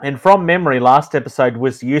And from memory, last episode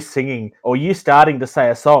was you singing, or you starting to say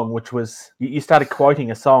a song, which was, you started quoting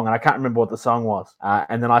a song, and I can't remember what the song was.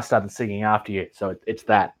 And then I started singing after you, so it's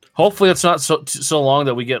that. Hopefully it's not so long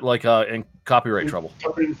that we get like in copyright trouble.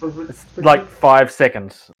 It's like 5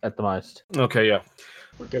 seconds at the most. Okay, yeah.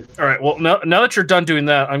 We're good. All right, well, now that you're done doing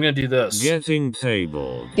that, I'm going to do this. Getting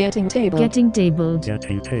tabled. Getting tabled. Getting tabled.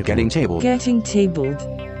 Getting tabled. Getting tabled. Getting tabled.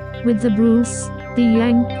 With the Bruce, the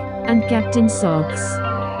Yank, and Captain Socks.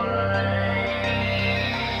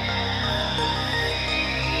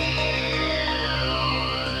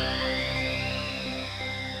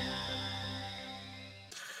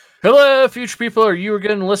 Hello, future people. Are you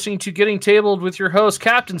again listening to Getting Tabled with your host,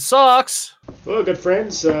 Captain Socks? Hello, good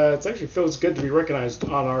friends. It actually feels good to be recognized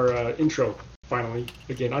on our intro, finally,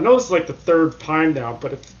 again. I know it's like the third time now,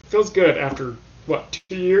 but it feels good after,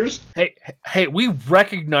 2 years? Hey, we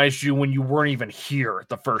recognized you when you weren't even here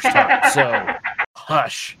the first time, so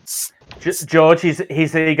hush. George,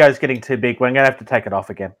 his ego's getting too big. We're going to have to take it off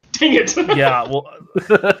again. Dang it! Yeah,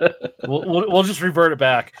 we'll just revert it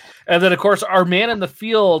back. And then, of course, our man in the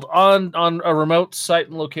field on a remote site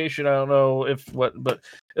and location, I don't know but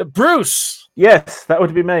Bruce! Yes, that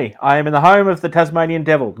would be me. I am in the home of the Tasmanian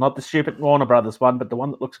Devil, not the stupid Warner Brothers one, but the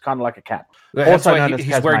one that looks kind of like a cat. That's Also why known as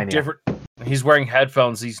he's wearing Tasmania. He's wearing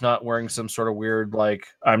headphones. He's not wearing some sort of weird,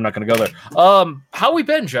 I'm not going to go there. How we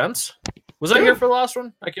been, gents? Was I here for the last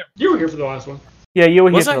one? I can't. You were here for the last one. Yeah, you were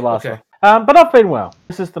here Was for I? the last Okay. one. But I've been well.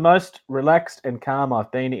 This is the most relaxed and calm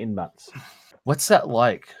I've been in months. What's that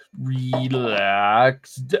like?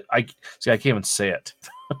 Relaxed. I can't even say it.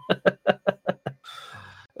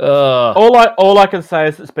 All I can say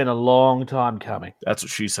is it's been a long time coming. That's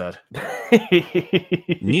what she said.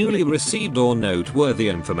 Newly received or noteworthy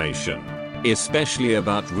information, especially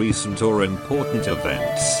about recent or important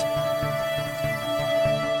events.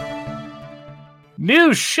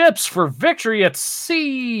 New ships for victory at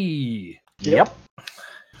sea. Yep.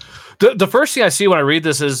 The first thing I see when I read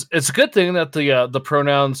this is it's a good thing that the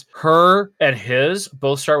pronouns her and his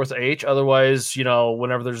both start with H. Otherwise,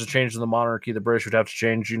 whenever there's a change in the monarchy, the British would have to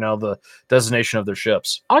change, the designation of their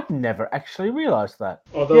ships. I'd never actually realised that.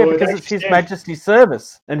 Although because it's His Majesty's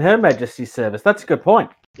service and Her Majesty's service. That's a good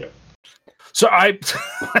point. Yeah. So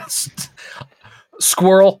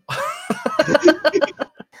squirrel.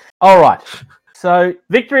 All right. So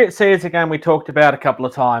Victory at Sea is a game we talked about a couple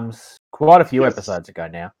of times, quite a few episodes ago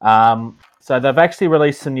now. So they've actually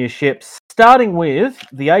released some new ships, starting with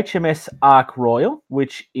the HMS Ark Royal,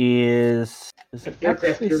 which is... Does it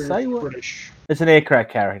actually say what? British. It's an aircraft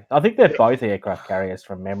carrier. I think they're both aircraft carriers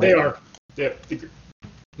from memory. They are. Yeah.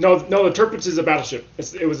 No, the Tirpitz is a battleship.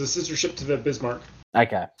 It was a sister ship to the Bismarck.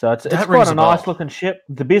 Okay, so it's That quite rings a a bell. nice looking ship.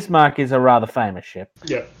 The Bismarck is a rather famous ship.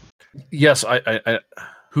 Yeah. Yes, I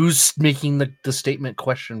who's making the statement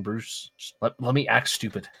question, Bruce? Just let me act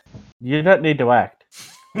stupid. You don't need to act.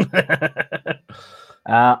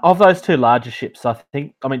 Of those two larger ships,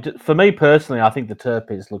 for me personally, I think the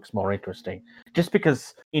Tirpitz looks more interesting. Just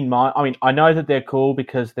because I know that they're cool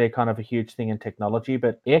because they're kind of a huge thing in technology,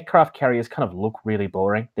 but aircraft carriers kind of look really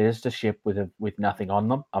boring. They're just a ship with nothing on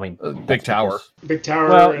them. Big tower. Big tower.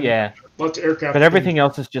 Well, and yeah. Lots of aircraft. But everything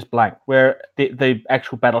else is just blank. Where the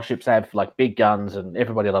actual battleships have like big guns, and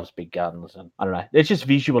everybody loves big guns, and I don't know. It's just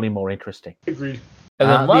visually more interesting. Agreed. And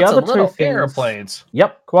then The lots other of two little things- airplanes.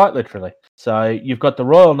 Yep, quite literally. So you've got the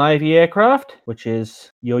Royal Navy aircraft, which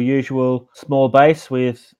is your usual small base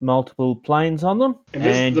with multiple planes on them, And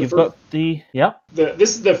this is and the you've first- got the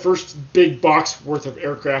This is the first big box worth of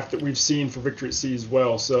aircraft that we've seen for Victory at Sea as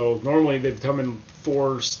well. So normally they've come in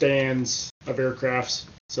 4 stands of aircrafts.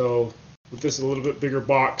 So with this a little bit bigger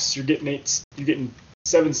box, you're getting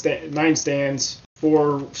 9 stands,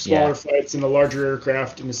 4 smaller flights, and a larger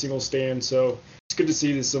aircraft in a single stand. So it's good to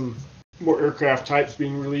see there's some more aircraft types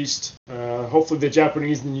being released. Hopefully the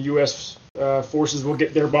Japanese and the U.S. Forces will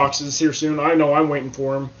get their boxes here soon. I know I'm waiting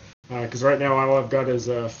for them because right now all I've got is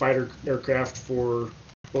a fighter aircraft for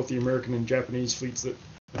both the American and Japanese fleets.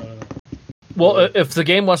 Well, if the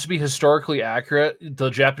game wants to be historically accurate, the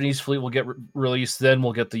Japanese fleet will get released, then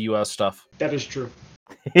we'll get the U.S. stuff. That is true.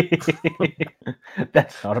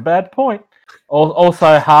 That's not a bad point.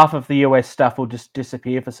 Also, half of the US stuff will just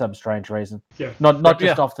disappear for some strange reason. Yeah. Not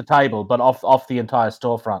just off the table, but off the entire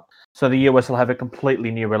storefront. So the US will have a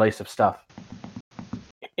completely new release of stuff.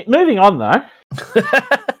 Moving on, though.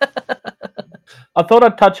 I thought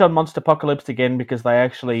I'd touch on Monster Apocalypse again because they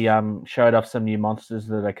actually showed off some new monsters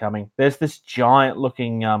that are coming. There's this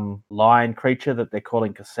giant-looking lion creature that they're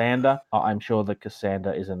calling Cassander. I'm sure that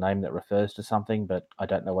Cassander is a name that refers to something, but I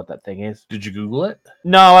don't know what that thing is. Did you Google it?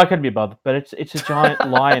 No, I couldn't be bothered, but it's a giant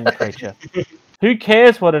lion creature Who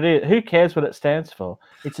cares what it is? Who cares what it stands for?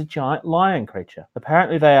 It's a giant lion creature.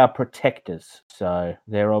 Apparently, they are protectors, so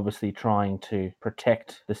they're obviously trying to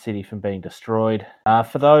protect the city from being destroyed.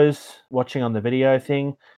 For those watching on the video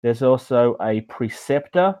thing, there's also a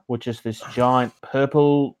Preceptor, which is this giant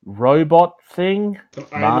purple robot thing. An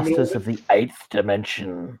eye in the middle Masters of the 8th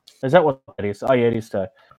Dimension. Is that what it is? Oh, yeah, it is too.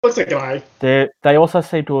 Looks like an eye. They also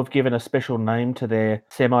seem to have given a special name to their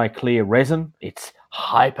semi-clear resin. It's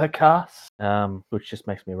Hypercast, which just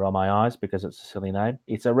makes me roll my eyes because it's a silly name.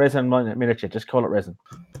 It's a resin miniature. Just call it resin.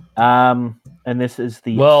 And this is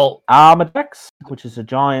the Armadax, which is a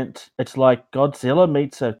giant. It's like Godzilla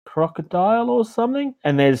meets a crocodile or something.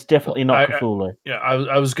 And there's definitely not Cthulhu.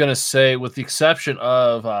 I was gonna say, with the exception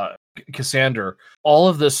of Cassander, all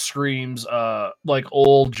of this screams like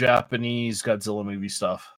old Japanese Godzilla movie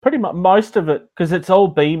stuff. Pretty much most of it, because it's all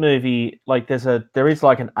B movie. Like there is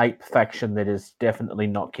like an ape faction that is definitely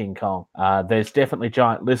not King Kong. There's definitely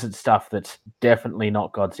giant lizard stuff that's definitely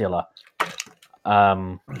not Godzilla.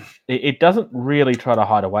 It doesn't really try to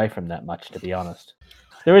hide away from that much, to be honest.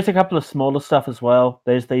 There is a couple of smaller stuff as well.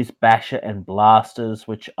 There's these Basher and Blasters,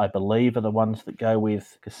 which I believe are the ones that go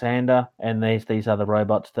with Cassander, and there's these other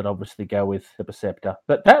robots that obviously go with the Preceptor.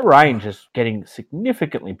 But that range is getting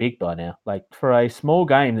significantly big by now. Like, for a small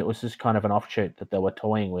game that was just kind of an offshoot that they were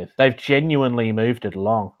toying with, they've genuinely moved it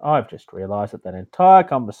along. I've just realised that entire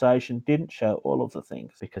conversation didn't show all of the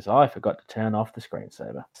things because I forgot to turn off the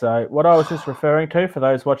screensaver. So what I was just referring to, for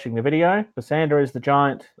those watching the video, Cassander is the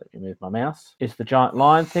giant, let me move my mouse, is the giant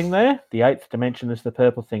lion thing there. The 8th Dimension is the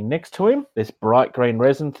purple thing next to him. This bright green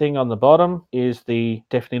resin thing on the bottom is the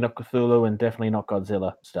definitely not Cthulhu and definitely not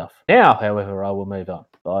Godzilla stuff. Now, however, I will move on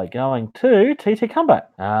by going to TT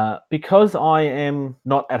Combat. Because I am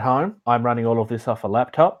not at home, I'm running all of this off a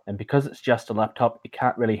laptop, and because it's just a laptop, it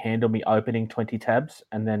can't really handle me opening 20 tabs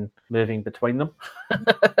and then moving between them.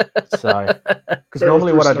 So, because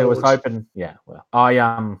normally what I do is open,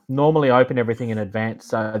 I normally open everything in advance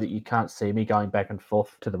so that you can't see me going back and forth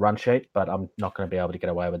to the run sheet, but I'm not going to be able to get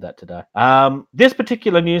away with that today. This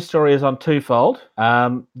particular news story is on twofold.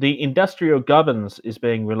 The Industrial Gubbins is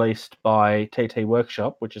being released by TT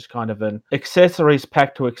Workshop, which is kind of an accessories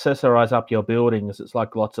pack to accessorize up your buildings. It's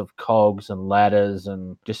like lots of cogs and ladders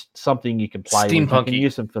and just something you can play with. You can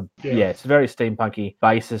use them for, it's very steampunky.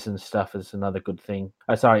 Bases and stuff is another good thing.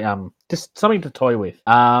 Just something to toy with.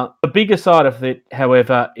 The bigger side of it,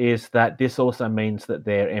 however, is that this also means that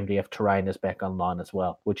their MDF terrain is back online as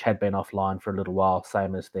well, which had been offline for a little while,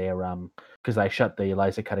 same as their because they shut the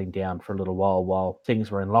laser cutting down for a little while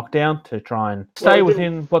things were in lockdown to try and stay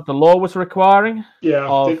within what the law was requiring.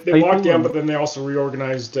 Yeah, they locked down, but then they also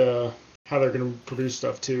reorganized how they're going to produce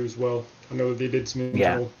stuff too as well. I know that they did some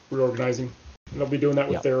internal reorganizing, and they'll be doing that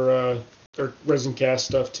with their resin cast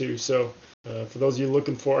stuff too. So for those of you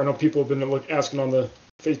looking for, I know people have been asking on the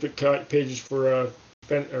Facebook pages for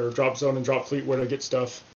Drop Zone and Drop Fleet where to get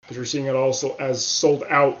stuff, because you're seeing it also as sold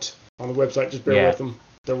out on the website. Just bear with them.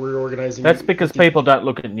 They're reorganizing. That's because people don't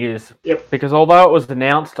look at news. Yep. Because although it was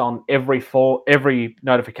announced on every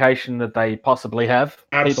notification that they possibly have,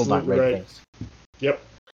 people don't read things. Yep.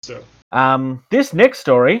 So. This next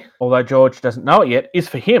story, although George doesn't know it yet, is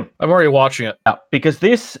for him. I'm already watching it. Because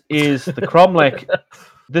this is the Cromlech.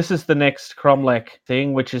 This is the next Cromlech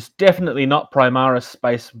thing, which is definitely not Primaris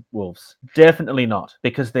Space Wolves. Definitely not,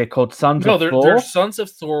 because they're called Sons of Thor. No, they're Sons of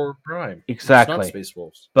Thor Prime. Exactly. It's not Space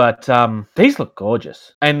Wolves. But these look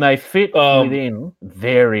gorgeous, and they fit within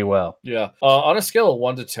very well. Yeah. On a scale of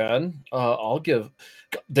 1 to 10, I'll give.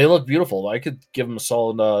 They look beautiful. I could give them a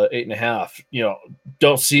solid 8.5.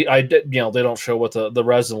 They don't show what the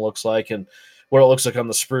resin looks like and what it looks like on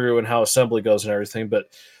the sprue and how assembly goes and everything, but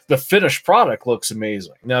the finished product looks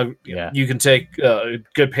amazing. Now, you can take a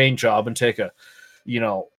good paint job and take a,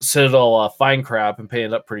 Citadel fine crap and paint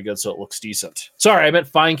it up pretty good so it looks decent. Sorry, I meant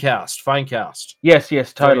fine cast. Yes,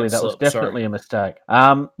 totally. That was definitely a mistake.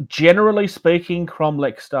 Generally speaking,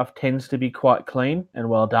 Cromlech stuff tends to be quite clean and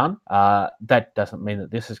well done. That doesn't mean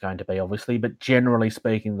that this is going to be, obviously, but generally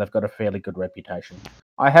speaking, they've got a fairly good reputation.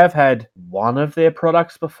 I have had one of their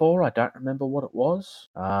products before. I don't remember what it was.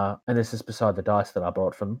 And this is beside the dice that I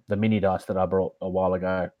brought from, the mini dice that I brought a while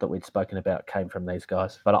ago that we'd spoken about came from these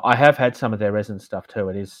guys. But I have had some of their resin stuff too.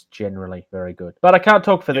 It is generally very good. But I can't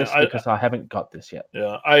talk for this because I haven't got this yet.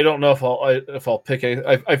 Yeah, I don't know if I'll pick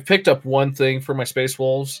a. I've picked up one thing for my Space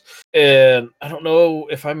Wolves, and I don't know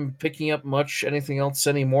if I'm picking up anything else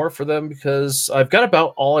anymore for them because I've got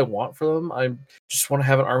about all I want for them. I just want to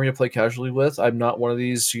have an army to play casually with. I'm not one of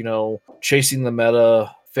these, chasing the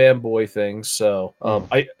meta fanboy thing. So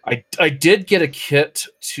I did get a kit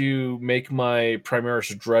to make my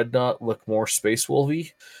Primaris Dreadnought look more Space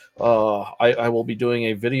Wolvy. I will be doing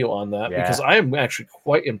a video on that because I am actually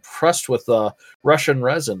quite impressed with Russian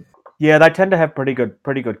resin. Yeah, they tend to have pretty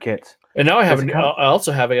good kits. And now I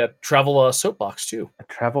also have a travel soapbox too. A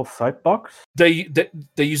travel soapbox? They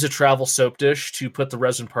use a travel soap dish to put the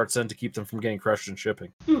resin parts in to keep them from getting crushed in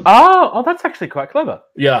shipping. Oh, that's actually quite clever.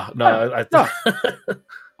 Yeah, no, I thought.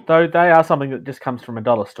 Though they are something that just comes from a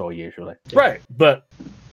dollar store usually. Right, but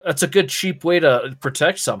that's a good cheap way to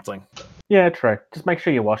protect something. Yeah, true. Just make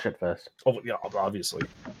sure you wash it first. Oh, yeah, obviously.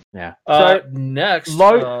 Yeah. So next,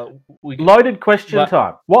 loaded question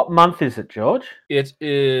time. What month is it, George? It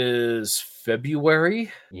is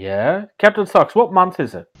February. Yeah. Captain Socks, what month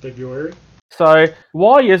is it? February. So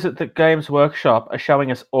why is it that Games Workshop are showing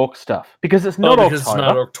us Orc stuff? Because it's not October. It's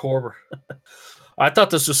not October. I thought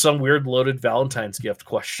this was some weird loaded Valentine's gift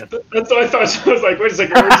question. That's what I thought. I was like, wait a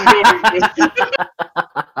second, where's he going with this?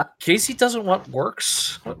 Casey doesn't want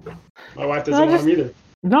works. My wife doesn't want them either.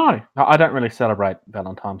 No, I don't really celebrate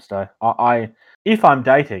Valentine's Day. If I'm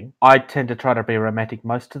dating, I tend to try to be romantic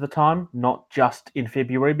most of the time, not just in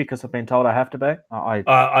February because I've been told I have to be. I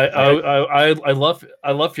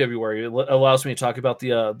love February. It allows me to talk about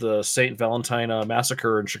the Saint Valentine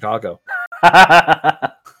massacre in Chicago.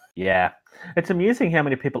 Yeah. It's amusing how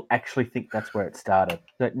many people actually think that's where it started.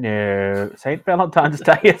 But no, St. Valentine's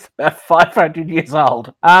Day is about 500 years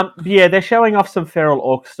old. Yeah, they're showing off some Feral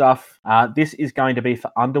Orc stuff. This is going to be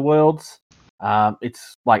for Underworlds.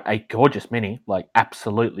 It's like a gorgeous mini, like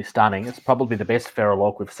absolutely stunning. It's probably the best Feral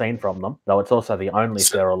Orc we've seen from them, though it's also the only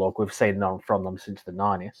Feral Orc we've seen from them since the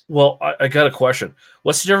 90s. Well, I got a question.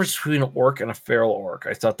 What's the difference between an Orc and a Feral Orc?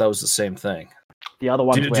 I thought that was the same thing. The other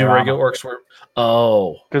ones do regular orcs work?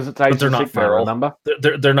 Oh, because it's Age they're not feral. Remember,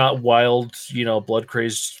 they're not wild, blood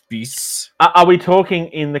crazed beasts. Are we talking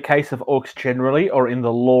in the case of orcs generally, or in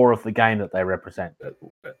the lore of the game that they represent?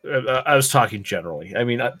 I was talking generally. I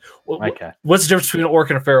mean, okay. What's the difference between an orc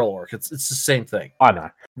and a feral orc? It's the same thing. I know.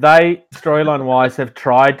 They, storyline-wise, have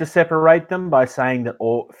tried to separate them by saying that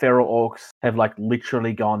feral orcs have, like,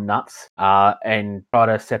 literally gone nuts and try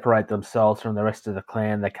to separate themselves from the rest of the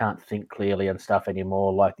clan. They can't think clearly and stuff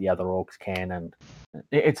anymore like the other orcs can, and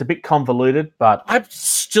it's a bit convoluted, but... I'm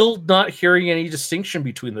still not hearing any distinction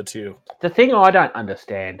between the two. The thing I don't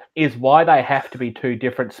understand is why they have to be two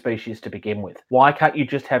different species to begin with. Why can't you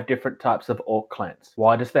just have different types of orc clans?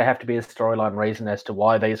 Why does there have to be a storyline reason as to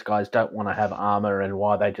why these guys don't want to have armor and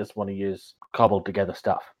why they just want to use cobbled together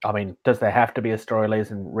stuff? I mean, does there have to be a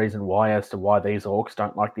reason why as to why these orcs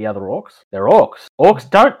don't like the other orcs? They're orcs. Orcs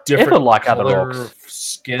don't ever like other orcs.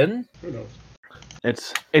 Skin? Who knows?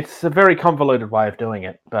 It's a very convoluted way of doing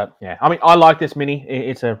it, but yeah. I mean, I like this mini.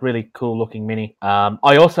 It's a really cool looking mini.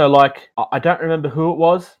 I also like, I don't remember who it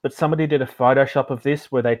was, but somebody did a Photoshop of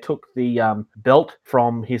this where they took the belt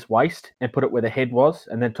from his waist and put it where the head was,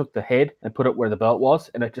 and then took the head and put it where the belt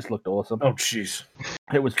was, and it just looked awesome. Oh, jeez.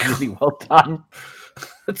 It was really well done.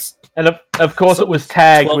 And of course it was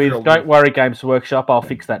tagged with, "Don't worry, Games Workshop, I'll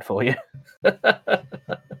fix that for you."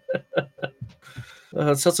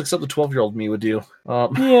 It sounds like something the 12-year-old me would do.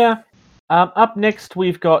 Yeah. Up next,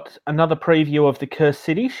 we've got another preview of the Cursed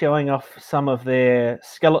City, showing off some of their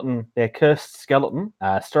cursed skeleton.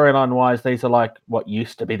 Storyline-wise, these are like what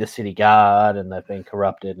used to be the city guard, and they've been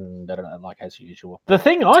corrupted, and like as usual. The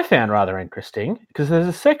thing I found rather interesting, because there's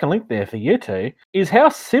a second link there for you two, is how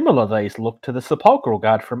similar these look to the Sepulchral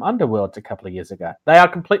Guard from Underworlds a couple of years ago. They are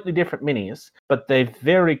completely different minis, but they're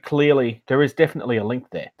very clearly, there is definitely a link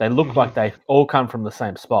there. They look like they all come from the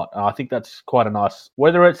same spot. And I think that's quite a nice,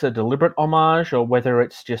 whether it's a deliberate homage or whether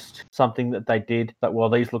it's just something that they did that, well,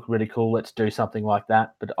 these look really cool, let's do something like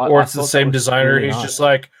that. But or it's the same designer. Really He's nice. just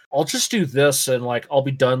like, I'll just do this and like I'll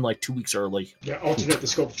be done like 2 weeks early. Yeah, alternate the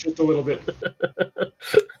sculpt just a little bit.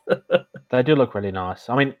 They do look really nice.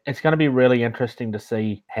 I mean, it's going to be really interesting to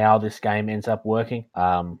see how this game ends up working.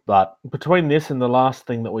 But between this and the last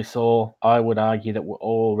thing that we saw, I would argue that we're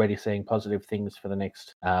already seeing positive things for the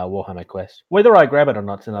next Warhammer Quest. Whether I grab it or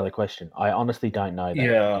not is another question. I honestly don't know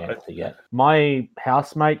that yet. My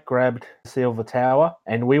housemate grabbed Silver Tower,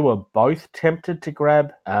 and we were both tempted to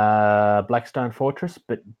grab Blackstone Fortress,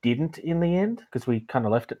 but didn't in the end because we kind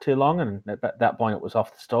of left it too long, and at that point it was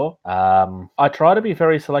off the store. I try to be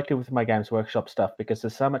very selective with my Games Workshop stuff because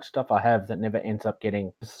there's so much stuff I have that never ends up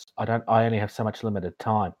getting. I only have so much limited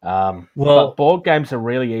time. But board games are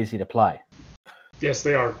really easy to play. Yes,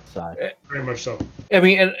 they are. So Very much so. I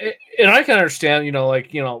mean, and I can understand,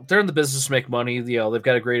 they're in the business to make money. They've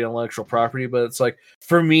got a great intellectual property, but it's like,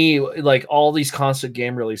 for me, like all these constant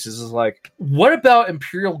game releases is like, what about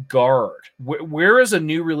Imperial Guard? Where is a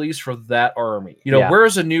new release for that army? Where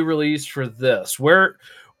is a new release for this?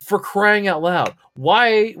 For crying out loud,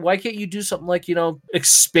 why can't you do something like,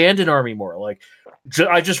 expand an army more? Like,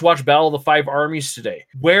 I just watched Battle of the Five Armies today.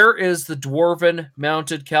 Where is the Dwarven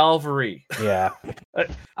Mounted Cavalry? yeah.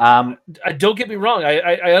 Don't get me wrong.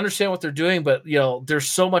 I understand what they're doing, but there's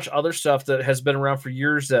so much other stuff that has been around for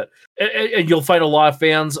years that, and you'll find a lot of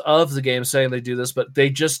fans of the game saying they do this, but they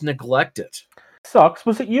just neglect it. Socks,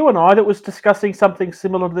 was it you and I that was discussing something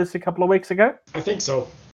similar to this a couple of weeks ago? I think so.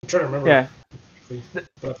 I'm trying to remember. Yeah. But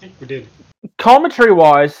I think we did. Commentary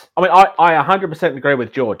wise, I mean, I 100% agree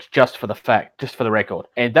with George, just for the record.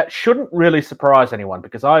 And that shouldn't really surprise anyone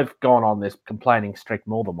because I've gone on this complaining streak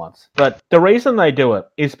more than once. But the reason they do it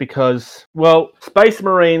is because, well, Space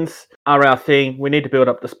Marines are our thing. We need to build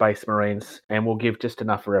up the Space Marines and we'll give just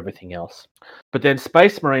enough for everything else. But then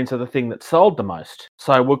Space Marines are the thing that sold the most.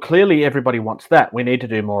 So, well, clearly everybody wants that. We need to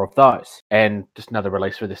do more of those. And just another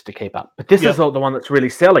release for this to keep up. But this is the one that's really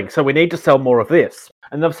selling. So we need to sell more of this.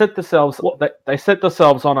 And they've set themselves, they set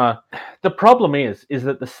themselves on a... The problem is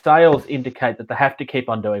that the sales indicate that they have to keep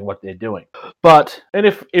on doing what they're doing. But, and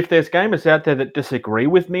if there's gamers out there that disagree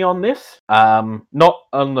with me on this, not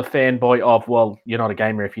on the fanboy of, well, you're not a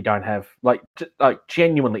gamer if you don't have, like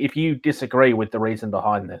genuinely, if you disagree with the reason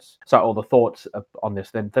behind this, or the thoughts on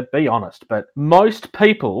this, then be honest. But most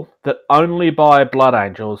people that only buy Blood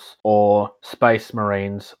Angels or Space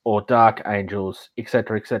Marines or Dark Angels,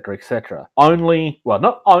 etc., etc., etc.,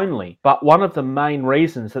 not only, but one of the main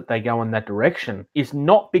reasons that they go in that direction is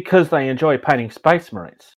not because they enjoy painting Space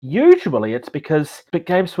Marines. Usually it's because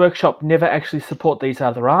Games Workshop never actually support these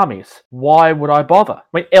other armies. Why would I bother?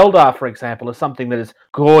 I mean, Eldar, for example, is something that is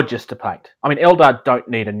gorgeous to paint. I mean, Eldar don't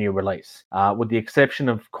need a new release, with the exception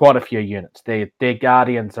of quite a few units. Their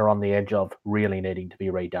Guardians are on the edge of really needing to be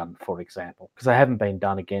redone, for example, because they haven't been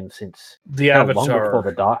done again since the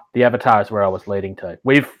Avatar. The Avatar is where I was leading to.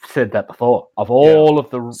 We've said that before. Of all of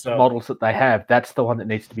the models that they have, that's the one that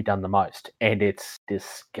needs to be done the most, and it's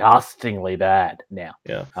disgustingly bad now.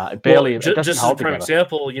 Yeah, it barely. Well, just as a prime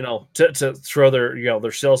example, to throw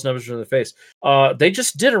their sales numbers in the face, they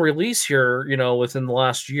just did a release here, within the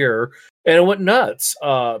last year, and it went nuts.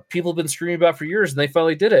 People have been screaming about it for years, and they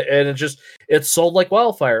finally did it, and it sold like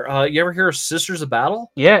wildfire. You ever hear of Sisters of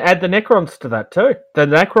Battle? Yeah, add the Necrons to that too. The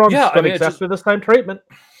Necrons got exactly the same treatment.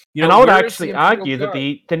 And I would actually argue that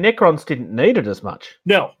the Necrons didn't need it as much.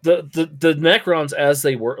 No, the Necrons, as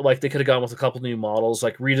they were, like, they could have gone with a couple new models,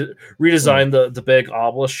 like redesigned the big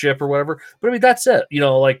obelisk ship or whatever. But I mean, that's it.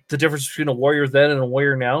 Like the difference between a warrior then and a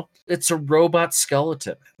warrior now, it's a robot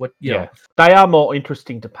skeleton. They are more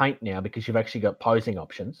interesting to paint now because you've actually got posing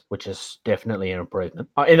options, which is definitely an improvement.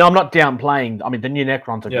 And I'm not downplaying. I mean, the new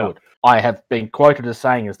Necrons are good. I have been quoted as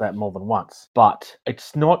saying that more than once, but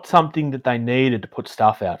it's not something that they needed to put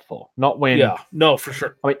stuff out for. Not when... Yeah, no, for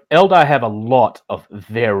sure. I mean, Eldar have a lot of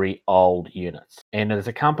very old units, and as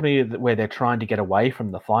a company where they're trying to get away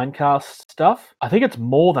from the Finecast stuff, I think it's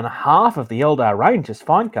more than half of the Eldar range is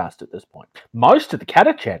Finecast at this point. Most of the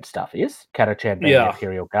Catachan stuff is. Catachan being the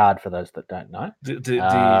Imperial Guard, for those that don't know.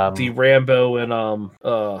 The Rambo and...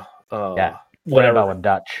 whatever. Rambo and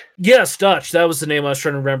Dutch. Yes, Dutch. That was the name I was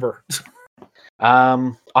trying to remember.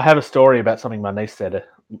 I have a story about something my niece said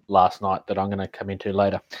last night that I'm going to come into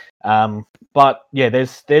later. But yeah,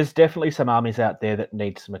 there's definitely some armies out there that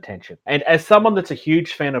need some attention. And as someone that's a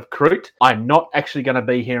huge fan of Kroot, I'm not actually going to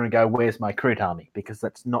be here and go, where's my Kroot army? Because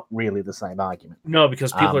that's not really the same argument. No,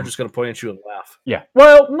 because people are just going to point at you and laugh. Yeah.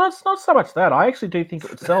 Well, it's not so much that. I actually do think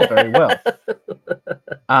it would sell very well.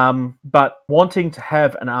 But wanting to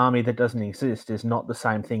have an army that doesn't exist is not the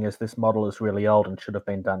same thing as this model is really old and should have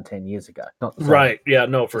been done 10 years ago. Not the same. Right. Yeah,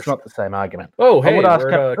 no, for sure. It's not the same argument. Oh, hey,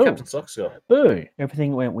 where'd Captain Sucks go? Boo.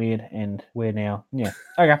 Everything went weird and we're now... Yeah.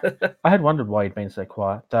 Okay. I had wondered why he'd been so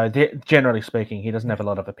quiet. Though, generally speaking, he doesn't have a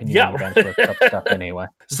lot of opinion on Games Workshop stuff anyway.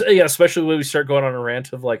 Yeah, especially when we start going on a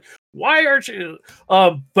rant of like, why aren't you...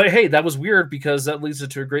 But hey, that was weird because that leads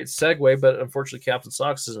into a great segue, but unfortunately Captain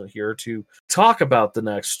Socks isn't here to talk about the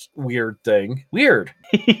next weird thing. Weird.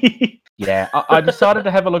 Yeah, I decided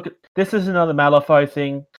to have a look at... This is another Malifaux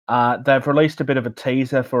thing. They've released a bit of a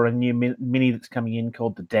teaser for a new mini that's coming in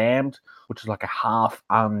called The Damned, which is like a half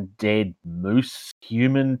undead moose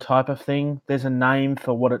human type of thing. There's a name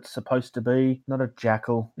for what it's supposed to be. Not a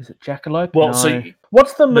jackal. Is it jackalope? Well, no. so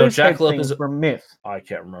What's the no, moose head jackalope thing is- from Myth? I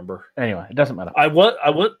can't remember. Anyway, it doesn't matter. I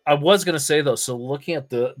was gonna say though. So looking at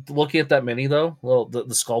that mini though, the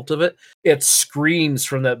sculpt of it, it screams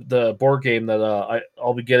from the board game that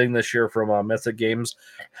I'll be getting this year from Mythic Games,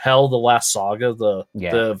 Hell: The Last Saga,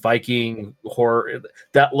 the Viking horror.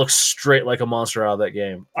 That looks straight like a monster out of that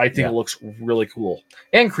game. I think it looks really cool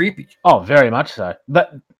and creepy. Oh, very much so.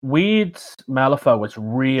 But Weird's Malifaux was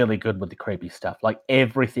really good with the creepy stuff. Like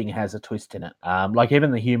everything has a twist in it. Like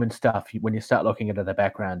even the human stuff, when you start looking into the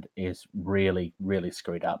background, is really, really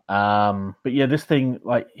screwed up. But yeah, this thing,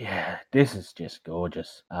 this is just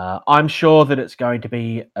gorgeous. I'm sure that it's going to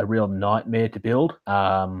be a real nightmare to build.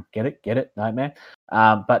 Get it, nightmare.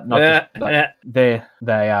 But not just,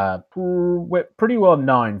 they are pretty well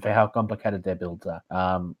known for how complicated their builds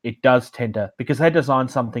are. It does tend to, because they design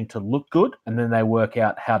something to look good and then they work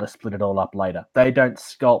out how to split it all up later. They don't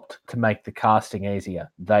sculpt to make the casting easier.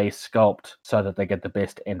 They sculpt so that they get the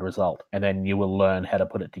best end result, and then you will learn how to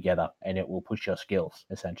put it together and it will push your skills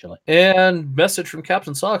essentially. And message from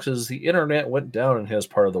Captain Socks is the internet went down in his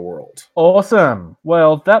part of the world. Awesome.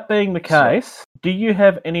 Well, that being the case, do you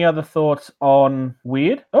have any other thoughts on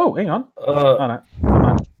Weird? Oh, hang on.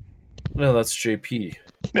 No, that's JP.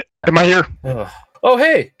 Am I here? Oh,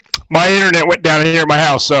 hey. My internet went down here at my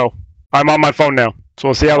house, so I'm on my phone now. So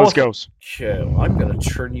we'll see how this goes. Okay, well, I'm going to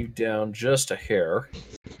turn you down just a hair.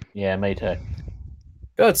 Yeah, me too.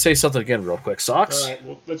 Go ahead and say something again real quick, Socks. All right,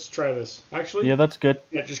 well, let's try this. Actually, Yeah, that's good.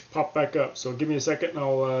 it just popped back up. So give me a second, and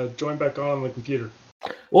I'll join back on the computer.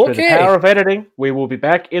 Through the power of editing, we will be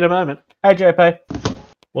back in a moment. Hey, JP.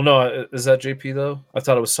 Well, no, is that JP though? I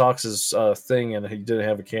thought it was Socks's thing, and he didn't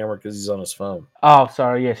have a camera because he's on his phone. Oh,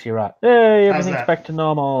 sorry. Yes, you're right. Hey, How's everything's that? back to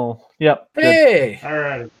normal. Yep. good. Hey, All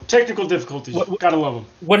right, technical difficulties. Gotta love them.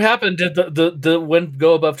 what happened? Did the wind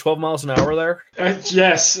go above 12 miles an hour there?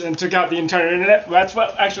 Yes, and took out the entire internet. That's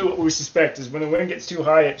what we suspect is when the wind gets too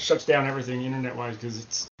high, it shuts down everything internet-wise because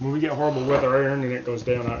it's when we get horrible weather, our internet goes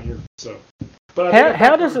down out here. So, but I think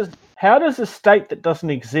How does a state that doesn't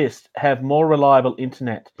exist have more reliable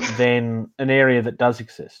internet than an area that does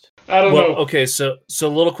exist? I don't Well, know. okay, so a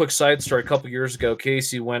little quick side story. A couple years ago,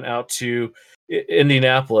 Casey went out to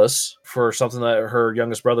Indianapolis for something that her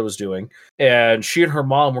youngest brother was doing, and she and her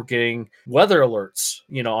mom were getting weather alerts,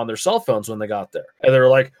 on their cell phones when they got there, and they were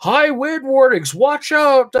like, "High wind warnings, watch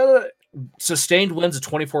out!" Sustained winds of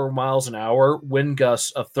 24 miles an hour, wind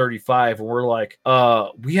gusts of 35, and we're like,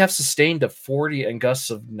 we have sustained of 40 and gusts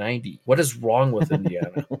of 90. What is wrong with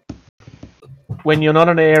Indiana? When you're not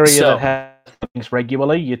in an area So- that has things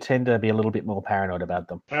regularly, you tend to be a little bit more paranoid about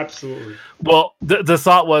them. Absolutely. Well, the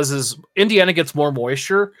thought is Indiana gets more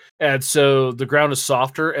moisture, and so the ground is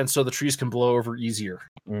softer, and so the trees can blow over easier.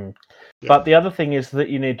 Mm. But the other thing is that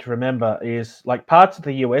you need to remember is like parts of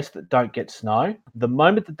the US that don't get snow, the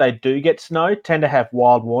moment that they do get snow tend to have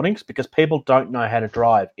wild warnings because people don't know how to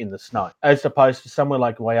drive in the snow. As opposed to somewhere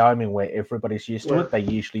like Wyoming where everybody's used to Where- it, they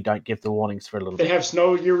usually don't give the warnings for a little They bit. have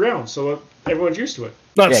snow year round, so everyone's used to it.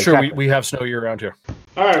 That's Yeah, true. exactly. We have snow year round here.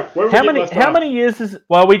 All right, where we How get many left how off? many years is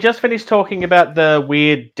well we just finished talking about the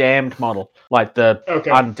weird damned model, like the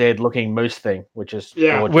Okay. undead looking moose thing, which is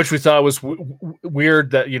Yeah. gorgeous. Which we thought was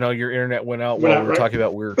weird that your internet went out Went while out, we were right? talking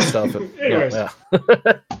about weird stuff. And, Anyways. yeah.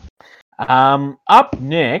 Up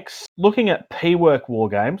next, looking at P-Work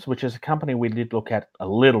Wargames, which is a company we did look at a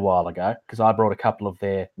little while ago because I brought a couple of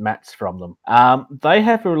their mats from them. They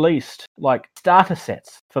have released like starter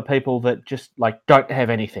sets for people that just like don't have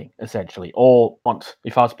anything essentially, or want.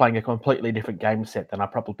 If I was playing a completely different game set, then I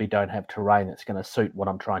probably don't have terrain that's going to suit what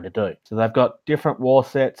I'm trying to do. So they've got different war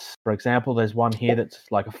sets. For example, there's one here that's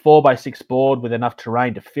like a 4x6 board with enough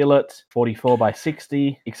terrain to fill it,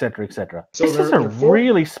 44x60, etc., etc. So This is they're a four-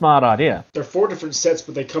 really smart idea. They're 4 different sets,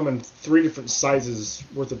 but they come in 3 different sizes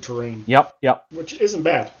worth of terrain, Yep. which isn't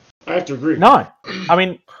bad. I have to agree. No, I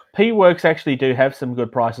mean, P-Works actually do have some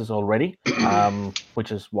good prices already,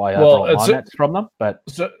 which is why I brought it's my mats from them. But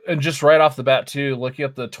So, and just right off the bat too, looking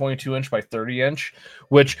at the 22-inch by 30-inch,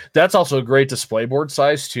 which that's also a great display board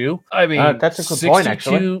size too. I mean, that's a good point,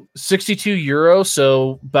 actually. 62 euro,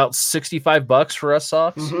 so about $65 for us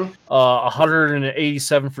socks. Mhm.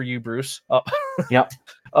 187 for you, Bruce. Yep.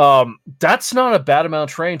 That's not a bad amount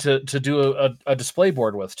of terrain to do a display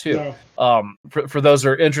board with too. No. For those that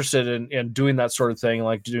are interested in doing that sort of thing,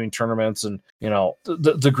 like doing tournaments, and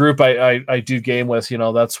the group I do game with,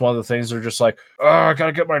 that's one of the things. They're just like, oh, I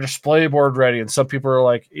gotta get my display board ready, and some people are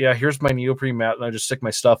like, yeah, here's my neoprene mat, and I just stick my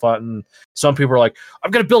stuff on it. And some people are like,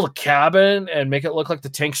 I'm gonna build a cabin and make it look like the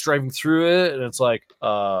tank's driving through it, and it's like,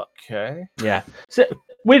 okay, yeah. So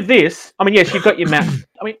with this, I mean, yes, you've got your mat.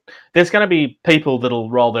 I mean, there's going to be people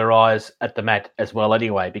that'll roll their eyes at the mat as well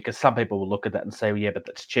anyway, because some people will look at that and say, well, yeah, but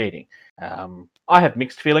that's cheating. I have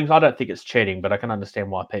mixed feelings. I don't think it's cheating, but I can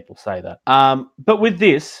understand why people say that. But with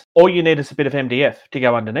this, all you need is a bit of MDF to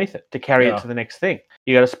go underneath it, to carry it to the next thing.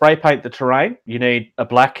 You got to spray paint the terrain. You need a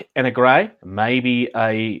black and a grey, maybe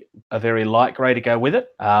a very light grey to go with it.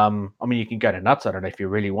 I mean, you can go to nuts on it if you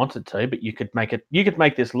really wanted to, but you could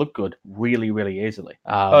make this look good really, really easily.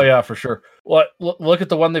 Oh yeah, for sure. Look at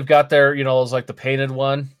the one they've got there. It's like the painted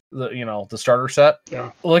one. The starter set.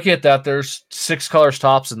 Yeah. Looking at that, there's 6 colors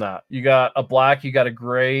tops in that. You got a black, you got a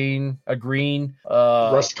green,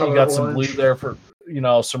 rust color, you got orange. some blue there for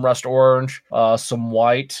some rust orange, some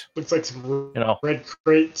white. Looks like some red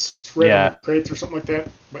crates, crates or something like that.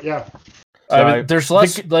 But yeah. I mean, there's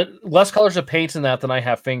less colors of paint in that than I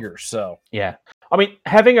have fingers. So yeah. I mean,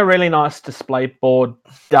 having a really nice display board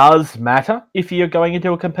does matter if you're going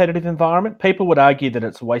into a competitive environment. People would argue that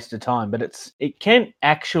it's a waste of time, but it can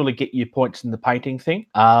actually get you points in the painting thing.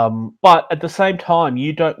 But at the same time,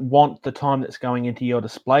 you don't want the time that's going into your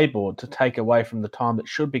display board to take away from the time that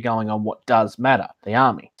should be going on what does matter, the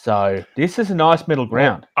army. So this is a nice middle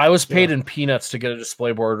ground. I was paid in peanuts to get a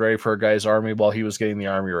display board ready for a guy's army while he was getting the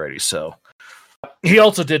army ready, so... He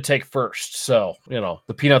also did take first, so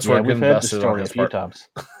the peanuts were good invested on his part. Times.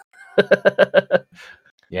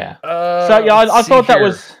 Yeah. I thought that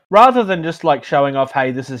was, rather than just like showing off,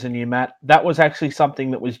 hey, this is a new mat, that was actually something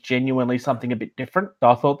that was genuinely something a bit different. So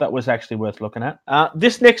I thought that was actually worth looking at.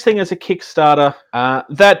 This next thing is a Kickstarter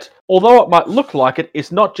that, although it might look like it,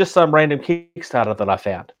 is not just some random Kickstarter that I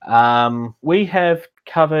found. We have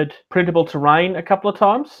covered Printable Terrain a couple of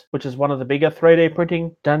times, which is one of the bigger 3D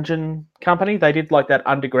printing dungeon company. They did like that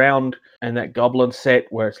Underground and that Goblin set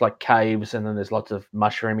where it's like caves and then there's lots of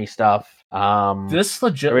mushroomy stuff. This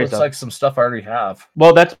legit looks like some stuff I already have.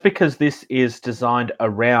 Well, that's because this is designed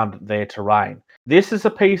around their terrain. This is a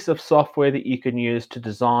piece of software that you can use to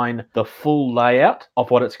design the full layout of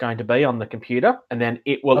what it's going to be on the computer, and then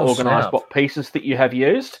it will organize what pieces that you have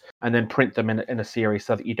used and then print them in a series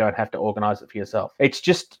so that you don't have to organize it for yourself. It's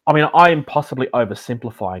just, I mean, I am possibly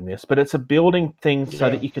oversimplifying this, but it's a building thing so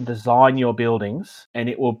that you can design your buildings and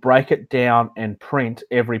it will break it down and print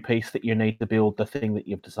every piece that you need to build the thing that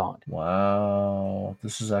you've designed. Wow.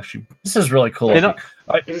 This is really cool. It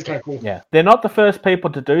is kind of cool. Yeah. They're not the first people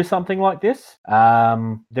to do something like this.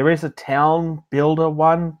 There is a town builder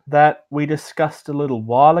one that we discussed a little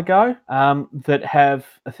while ago that have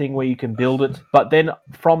a thing where you can build it, but then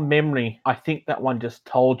from memory, I think that one just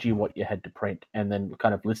told you what you had to print and then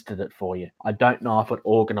kind of listed it for you. I don't know if it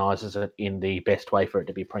organizes it in the best way for it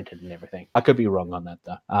to be printed and everything. I could be wrong on that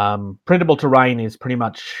though. Printable Terrain is pretty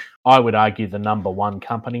much, I would argue, the number one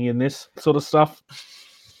company in this sort of stuff.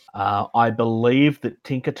 I believe that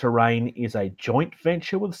Tinker Terrain is a joint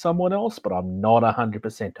venture with someone else, but I'm not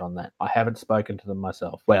 100% on that. I haven't spoken to them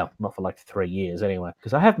myself. Well, not for like 3 years anyway,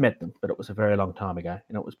 because I have met them, but it was a very long time ago,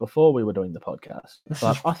 and it was before we were doing the podcast.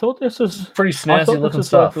 But I thought this was pretty snazzy looking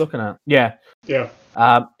stuff. Looking at. Yeah. Yeah.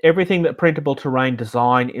 Everything that Printable Terrain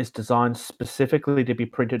design is designed specifically to be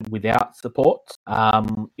printed without supports.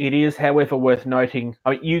 It is, however, worth noting,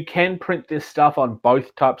 I mean, you can print this stuff on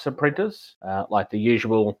both types of printers, like the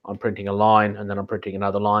usual, I'm printing a line and then I'm printing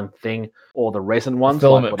another line thing, or the resin ones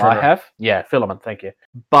filament like what printer. I have. Yeah, filament, thank you.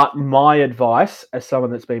 But my advice, as someone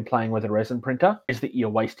that's been playing with a resin printer, is that you're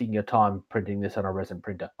wasting your time printing this on a resin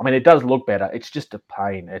printer. I mean, it does look better. It's just a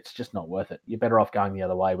pain. It's just not worth it. You're better off going the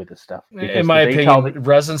other way with this stuff. In my opinion,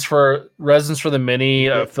 resins for the mini,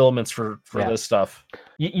 filaments for this stuff.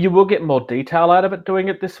 You will get more detail out of it doing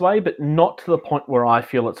it this way, but not to the point where I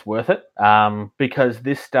feel it's worth it, because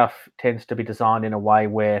this stuff tends to be designed in a way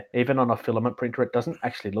where even on a filament printer, it doesn't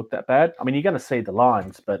actually look that bad. I mean, you're going to see the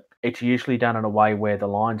lines, but it's usually done in a way where the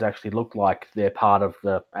lines actually look like they're part of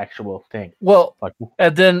the actual thing. Well,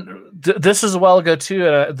 and then this is a while ago too,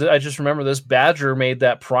 and I just remember this. Badger made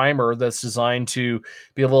that primer that's designed to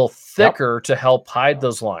be a little thicker to help hide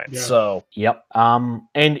those lines. Yeah. So,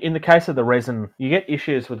 and in the case of the resin, you get issues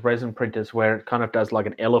issues with resin printers where it kind of does like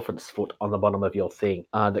an elephant's foot on the bottom of your thing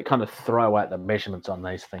that kind of throw out the measurements on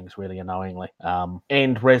these things really annoyingly.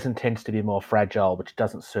 And resin tends to be more fragile, which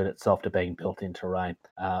doesn't suit itself to being built in terrain,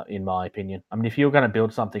 in my opinion. I mean, if you're going to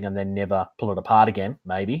build something and then never pull it apart again,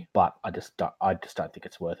 maybe, but I just don't think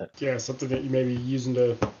it's worth it. Yeah, something that you may be using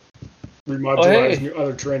to remodularize your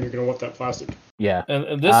other terrain, you're going to want that plastic. Yeah.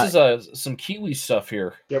 And this is some Kiwi stuff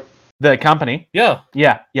here. Yep. The company? Yeah.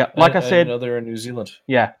 Yeah. Like I said... I know they're in New Zealand.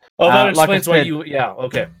 Yeah. Oh, that explains like why you... Yeah,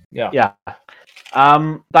 okay. Yeah. Yeah.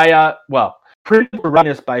 They are, well, Printable Terrain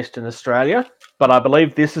is based in Australia, but I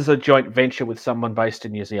believe this is a joint venture with someone based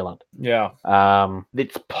in New Zealand. Yeah.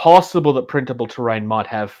 It's possible that Printable Terrain might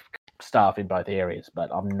have staff in both areas, but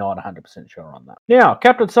I'm not 100% sure on that. Now,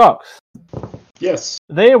 Captain Socks. Yes.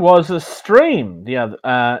 There was a stream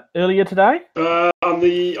earlier today. On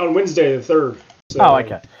Wednesday the 3rd. So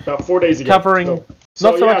okay. About 4 days ago. Covering not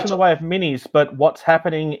so yeah, much in the way of minis, but what's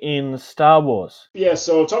happening in Star Wars. Yeah,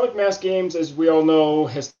 so Atomic Mass Games, as we all know,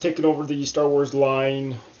 has taken over the Star Wars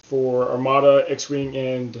line for Armada, X-Wing,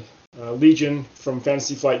 and Legion from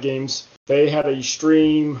Fantasy Flight Games. They had a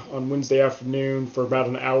stream on Wednesday afternoon for about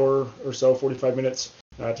an hour or so, 45 minutes,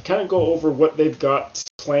 to kind of go over what they've got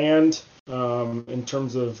planned in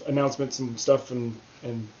terms of announcements and stuff and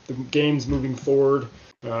the games moving forward.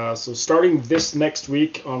 So starting this next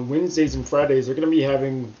week on Wednesdays and Fridays, they're going to be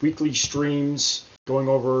having weekly streams going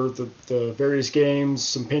over the various games,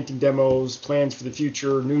 some painting demos, plans for the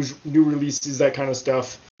future, new releases, that kind of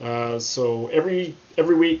stuff. So every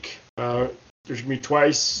week there's going to be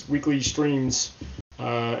twice weekly streams.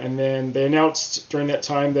 And then they announced during that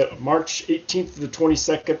time that March 18th to the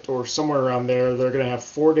 22nd or somewhere around there, they're going to have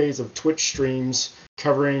 4 days of Twitch streams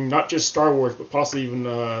covering not just Star Wars, but possibly even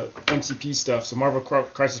MCP stuff. So Marvel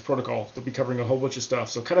Crisis Protocol, they'll be covering a whole bunch of stuff.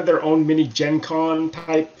 So kind of their own mini Gen Con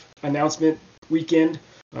type announcement weekend.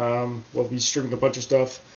 We'll be streaming a bunch of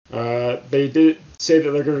stuff. They did say that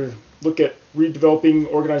they're going to look at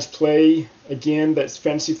redeveloping organized play again, that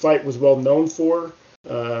Fantasy Flight was well known for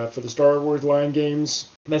the Star Wars line games.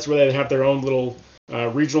 That's where they have their own little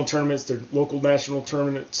regional tournaments, their local national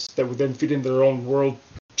tournaments that would then feed into their own world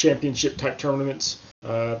championship type tournaments.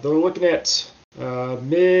 They're looking at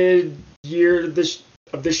mid-year this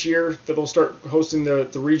year that they'll start hosting the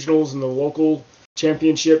regionals and the local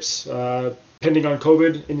championships, pending on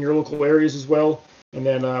COVID in your local areas as well. And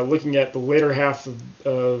then looking at the later half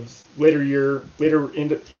of later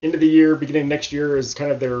end of the year, beginning of next year is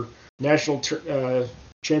kind of their national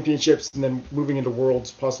championships, and then moving into worlds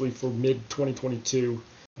possibly for mid-2022.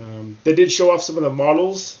 They did show off some of the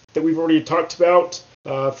models that we've already talked about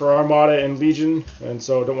for Armada and Legion, and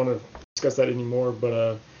so I don't want to discuss that anymore.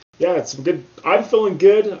 But yeah, it's some good. I'm feeling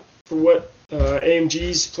good for what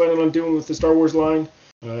AMG's planning on doing with the Star Wars line.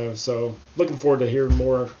 So looking forward to hearing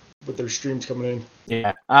more with their streams coming in.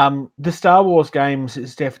 Yeah. The Star Wars games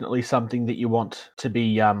is definitely something that you want to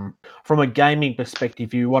be, from a gaming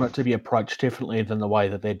perspective, you want it to be approached differently than the way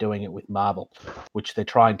that they're doing it with Marvel, which they're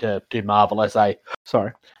trying to do Marvel as they're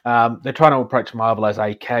trying to approach Marvel as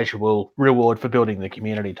a casual reward for building the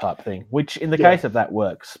community type thing, which in the case of that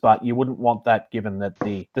works, but you wouldn't want that given that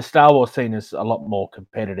the Star Wars scene is a lot more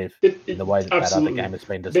competitive in the way that other game has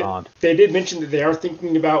been designed. They did mention that they are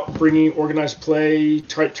thinking about bringing organized play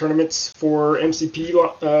type tournaments for MCP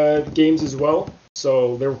games as well.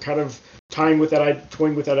 So they were kind of toying with that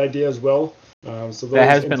idea as well. So there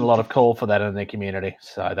has been a lot of call for that in the community,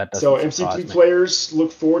 so that doesn't surprise me. MCP players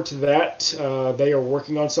look forward to that. They are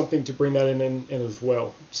working on something to bring that in as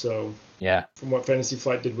well. So yeah, from what Fantasy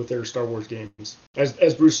Flight did with their Star Wars games, as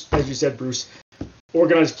you said, Bruce,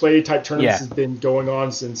 organized play type tournaments has been going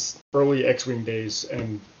on since early X-Wing days,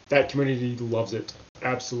 and that community loves it.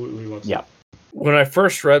 Absolutely loves it. When I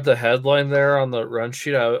first read the headline there on the run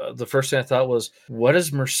sheet, the first thing I thought was, what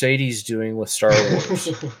is Mercedes doing with Star Wars?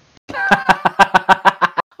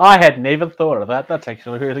 I hadn't even thought of that. That's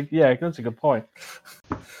actually really, that's a good point.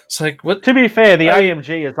 It's like, what? To be fair, the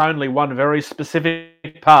AMG is only one very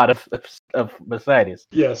specific part of Mercedes.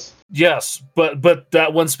 Yes, but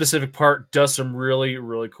that one specific part does some really,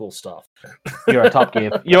 really cool stuff. You're a Top Gear.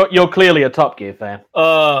 You're clearly a Top Gear fan.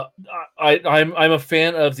 I'm a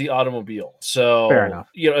fan of the automobile. So fair enough.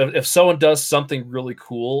 If someone does something really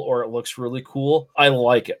cool or it looks really cool, I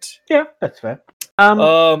like it. Yeah, that's fair.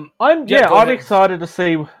 I'm excited to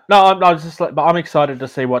see. I'm excited to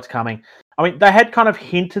see what's coming. I mean, they had kind of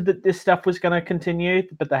hinted that this stuff was going to continue,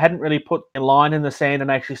 but they hadn't really put a line in the sand and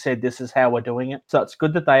actually said this is how we're doing it. So it's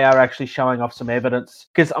good that they are actually showing off some evidence,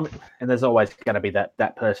 because and there's always going to be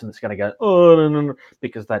that person that's going to go, oh, no,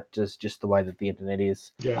 because that's just the way that the internet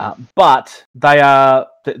is. Yeah. But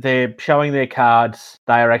they're showing their cards.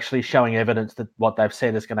 They are actually showing evidence that what they've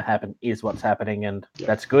said is going to happen is what's happening, and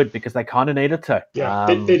that's good because they kind of needed to. Yeah,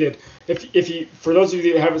 they did. If you, for those of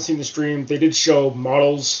you that haven't seen the stream, they did show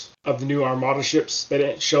models of the new Armada ships. They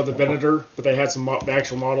didn't show the Venator, but they had some the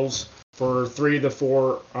actual models for 3 of the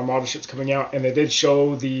 4 Armada ships coming out, and they did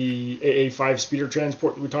show the AA-5 speeder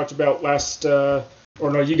transport that we talked about last,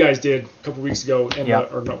 you guys did a couple weeks ago, and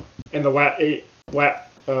the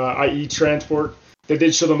LAT IE transport. They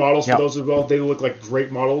did show the models for those as well. They look like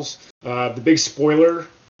great models. The big spoiler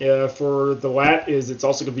for the LAT is it's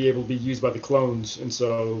also going to be able to be used by the clones, and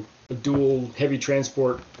so a dual heavy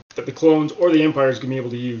transport that the clones or the Empire is going to be able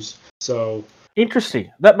to use. So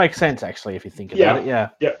interesting. That makes sense, actually, if you think about it. Yeah.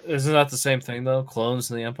 Isn't that the same thing though?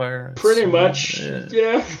 Clones in the Empire. Pretty much.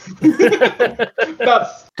 Yeah.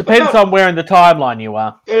 Depends on where in the timeline you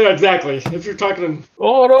are. Yeah, exactly. If you're talking.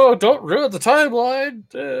 Oh no! Don't ruin the timeline.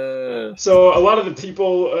 So a lot of the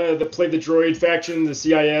people that played the droid faction, the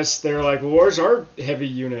CIS, they're like, well, where's our heavy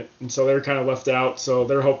unit? And so they're kind of left out. So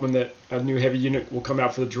they're hoping that a new heavy unit will come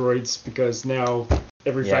out for the droids, because now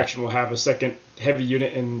every faction will have a second heavy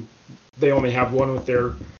unit, and they only have one with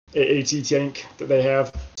their AAT tank that they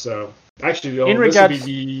have. So actually, this will be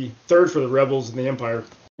the third for the Rebels and the Empire.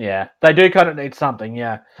 Yeah, they do kind of need something,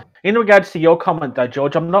 yeah. In regards to your comment, though,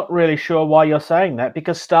 George, I'm not really sure why you're saying that,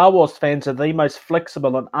 because Star Wars fans are the most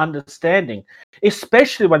flexible and understanding,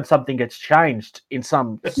 especially when something gets changed in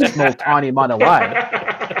some small, tiny, minor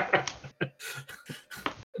way.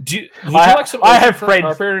 Would you like some I have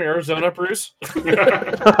friends in Arizona, Bruce?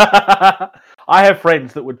 I have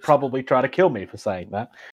friends that would probably try to kill me for saying that,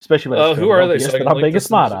 especially when who are they? So I'm being a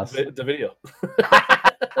smartass. The video.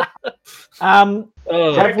 Have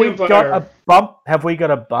we got a bump? Have we got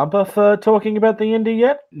a bumper for talking about the Indy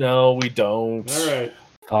yet? No, we don't. All right.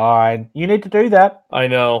 Fine. You need to do that. I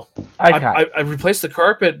know. Okay. I replaced the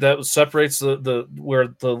carpet that separates the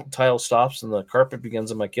where the tile stops and the carpet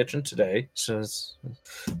begins in my kitchen today. So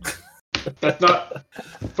that's not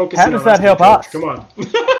focusing. How does that help us? Come on.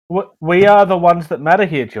 We are the ones that matter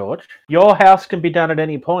here, George. Your house can be done at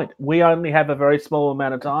any point. We only have a very small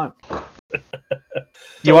amount of time.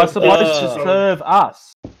 You are supposed to serve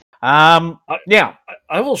us. Now,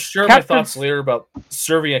 I will share my thoughts later about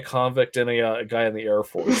serving a convict and a guy in the Air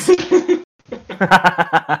Force.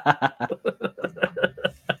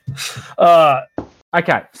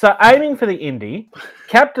 Okay, so aiming for the Indy,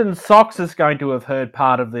 Captain Socks is going to have heard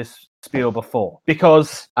part of this spiel before,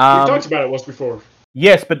 because we talked about it once before.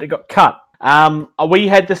 Yes, but it got cut. We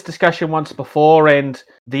had this discussion once before, and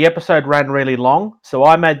the episode ran really long, so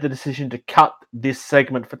I made the decision to cut this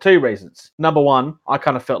segment for 2 reasons. Number 1, I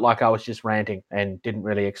kind of felt like I was just ranting and didn't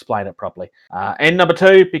really explain it properly. And number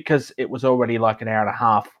 2, because it was already like an hour and a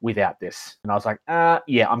half without this. And I was like,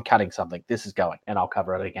 yeah, I'm cutting something. This is going, and I'll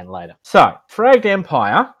cover it again later. So, Fragged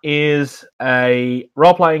Empire is a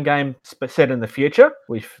role-playing game set in the future,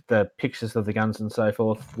 with the pictures of the guns and so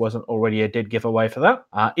forth wasn't already a dead giveaway for that.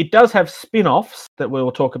 It does have spin-offs that we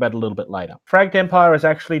will talk about a little bit later. Fragged Empire is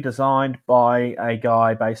actually designed by a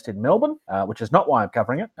guy based in Melbourne, which is not why I'm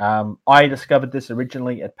covering it. I discovered this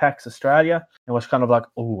originally at PAX Australia and was kind of like,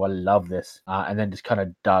 oh, I love this. And then just kind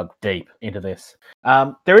of dug deep into this.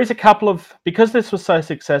 There is a couple of, because this was so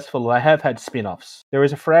successful, they have had spin-offs. There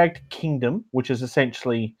is a Fragged Kingdom, which is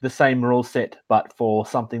essentially the same rule set, but for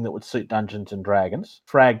something that would suit Dungeons and Dragons.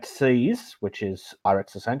 Fragged Seas, which is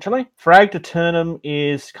Pirates essentially. Fragged Eternum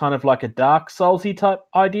is kind of like a Dark Soulsy type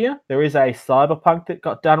idea. There is a Cyberpunk that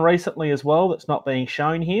got done recently as well that's not being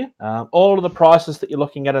shown here. All of the prices that you're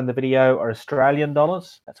looking at in the video are Australian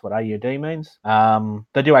dollars. That's what AUD means.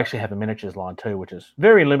 They do actually have a miniatures line too, which is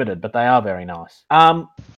very limited, but they are very nice.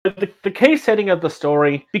 The key setting of the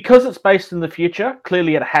story, because it's based in the future,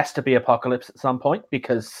 clearly it has to be apocalypse at some point,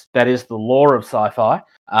 because that is the law of sci-fi.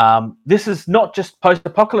 This is not just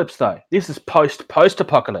post-apocalypse though. This is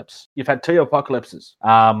post-apocalypse. You've had 2 apocalypses.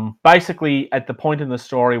 Basically, at the point in the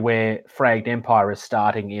story where Fragged Empire is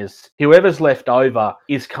starting, is whoever's left over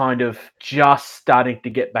is kind of just starting to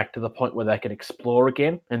get back to the point where they can explore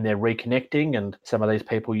again, and they're reconnecting, and some of these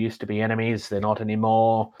people used to be enemies, they're not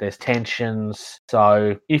anymore. There's tensions.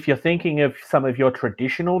 So if you're thinking of some of your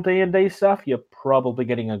traditional D&D stuff, you're probably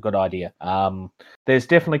getting a good idea. There's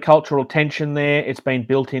definitely cultural tension there. It's been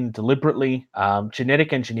built in deliberately.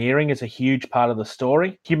 Genetic engineering is a huge part of the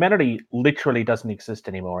story. Humanity literally doesn't exist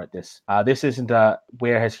anymore at this. This isn't a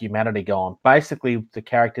where has humanity gone. Basically, the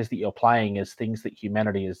characters that you're playing is things that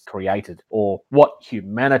humanity has created, or what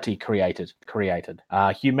humanity created.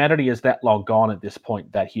 Humanity is that long gone at this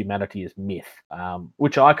point that humanity is myth,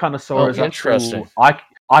 which I kind of saw as interesting.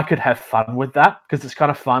 I could have fun with that because it's kind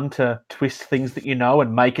of fun to twist things that you know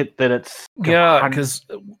and make it that it's because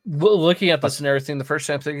looking at this and everything, the first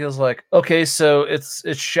time I'm thinking is like, okay, so it's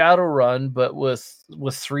Shadowrun but with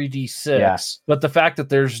 3d6, Yeah. but the fact that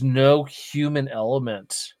there's no human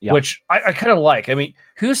element, Yeah. which I kind of like. I mean,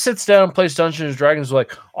 who sits down and plays Dungeons and Dragons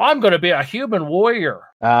like, I'm going to be a human warrior?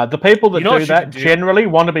 The people that You know what do you that can do? generally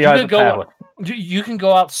want to be You can go- overpowered. You can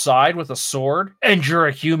go outside with a sword and you're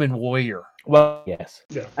a human warrior. Well, yes.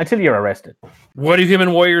 Yeah. Until you're arrested. What do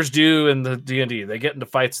human warriors do in the D&D? They get into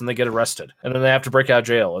fights and they get arrested, and then they have to break out of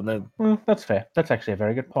jail, and then That's fair. That's actually a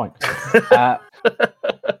very good point.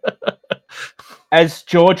 As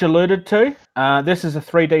George alluded to, this is a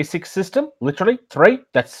 3d6 system, literally 3.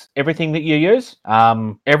 That's everything that you use.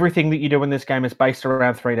 Everything that you do in this game is based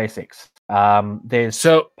around 3d6. There's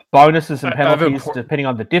so bonuses and I have penalties depending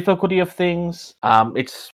on the difficulty of things.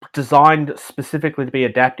 It's designed specifically to be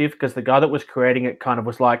adaptive because the guy that was creating it kind of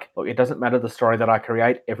was like, look, it doesn't matter the story that I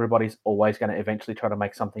create. Everybody's always going to eventually try to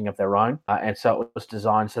make something of their own. And so it was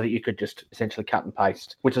designed so that you could just essentially cut and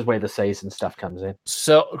paste, which is where the season stuff comes in.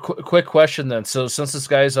 So, quick question then. So, since this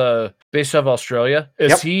guy's based out of Australia, is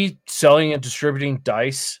Yep. he selling and distributing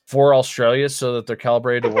dice for Australia so that they're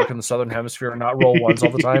calibrated to work in the Southern Hemisphere and not roll ones all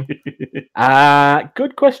the time?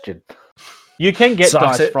 Good question. You can get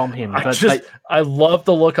Socks, dice from him, but I love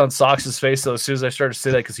the look on Sox's face though as soon as I started to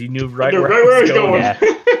say that because he knew right Knew where right I where was I was going.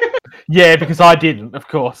 going. yeah, because I didn't, of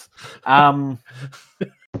course.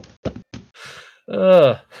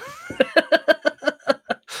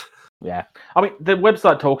 Yeah. I mean, the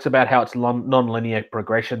website talks about how it's non-linear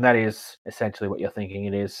progression. That is essentially what you're thinking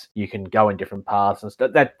it is. You can go in different paths and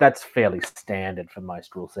stuff. That's fairly standard for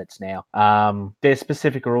most rule sets now. There's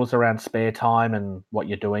specific rules around spare time and what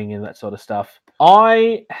you're doing and that sort of stuff.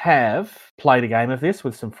 I have played a game of this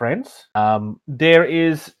with some friends. There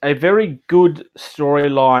is a very good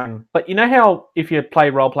storyline, but you know how if you play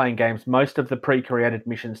role-playing games, most of the pre-created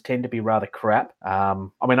missions tend to be rather crap. I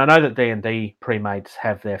mean, I know that D&D pre-mates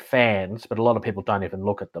have their fans, but a lot of people don't even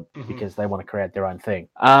look at them because they want to create their own thing.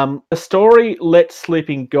 The story Let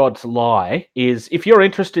Sleeping Gods Lie is, if you're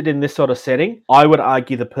interested in this sort of setting, I would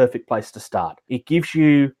argue the perfect place to start. It gives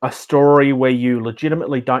you a story where you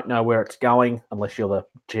legitimately don't know where it's going, unless you're the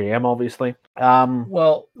GM, obviously.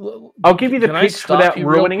 Well, I'll give you the can I pitch stop without you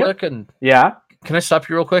real ruining it. quick and Yeah. Can I stop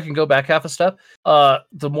you real quick and go back half a step?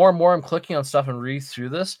 The more and more I'm clicking on stuff and read through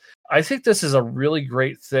this, I think this is a really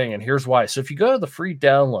great thing, and here's why. So if you go to the free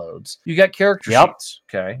downloads, you got character sheets,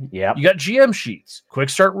 okay? Yep. You got GM sheets, quick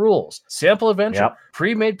start rules, sample adventure, Yep.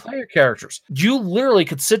 pre-made player characters. You literally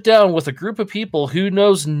could sit down with a group of people who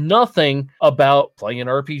knows nothing about playing an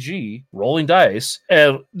RPG, rolling dice,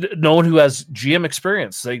 and no one who has GM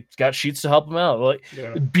experience. They got sheets to help them out, like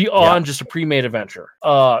Yeah. beyond just a pre-made adventure.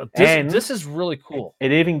 And- This is really cool.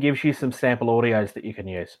 It even gives you some sample audios that you can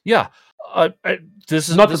use. Yeah. This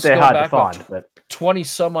is Not this that they're is hard going to back about find, but 20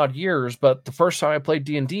 some odd years, but the first time I played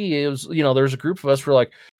D&D, it was, there's a group of us who were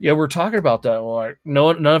like, yeah, we're talking about that. Well, like,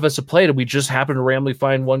 none of us have played it. We just happened to randomly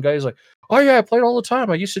find one guy who's like, oh yeah, I played all the time.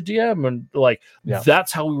 I used to DM, and like,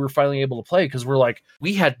 that's how we were finally able to play, because we're like,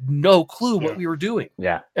 we had no clue what we were doing.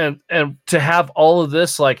 yeah. And to have all of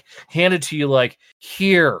this like handed to you like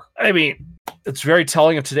here, I mean, it's very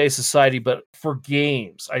telling of today's society, but for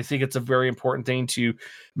games, I think it's a very important thing to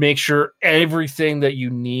make sure everything that you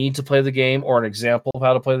need to play the game, or an example of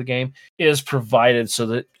how to play the game, is provided so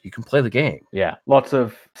that you can play the game. Yeah, lots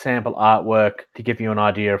of sample artwork to give you an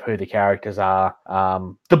idea of who the characters are.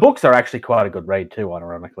 The books are actually quite a good read too,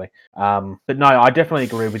 ironically. But no, I definitely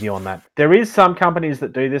agree with you on that. There is some companies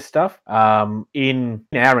that do this stuff in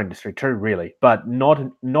our industry too, really, but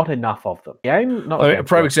not enough of them. Game, not A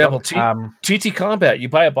prime example, stock. TT Combat. You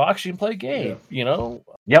buy a box, you can play a game.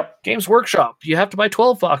 Yep, Games Workshop. You have to buy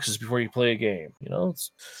 12 boxes before you play a game.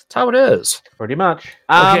 It's how it is. pretty much.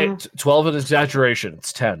 Okay, 12 is exaggeration.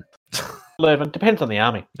 It's 10. 11 depends on the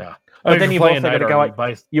army. Yeah. But if then you're you've playing also got Night to go Army, out.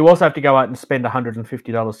 buy. You also have to go out and spend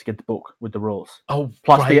 $150 to get the book with the rules. Oh,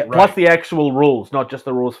 Plus right, plus the actual rules, not just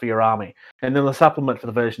the rules for your army, and then the supplement for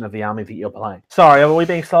the version of the army that you're playing. Sorry, are we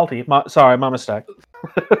being salty? Sorry, my mistake.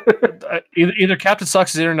 Either Captain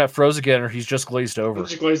Sucks' internet froze again, or he's just glazed over.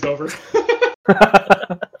 Just glazed over.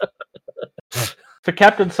 For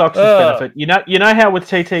Captain Sock's benefit, you know how with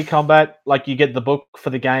TT Combat, like you get the book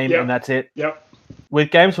for the game and that's it. Yep.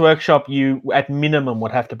 With Games Workshop, you at minimum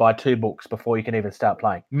would have to buy 2 books before you can even start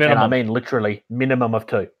playing. Minimum. And I mean literally minimum of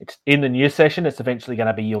 2. It's in the new session. It's eventually going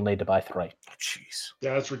to be you'll need to buy 3. Jeez.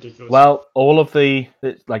 Yeah, that's ridiculous. Well, all of the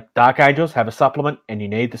like Dark Angels have a supplement, and you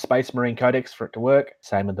need the Space Marine Codex for it to work.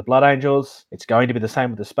 Same with the Blood Angels. It's going to be the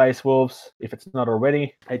same with the Space Wolves if it's not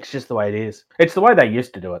already. It's just the way it is. It's the way they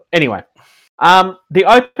used to do it. Anyway. The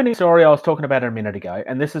opening story I was talking about a minute ago,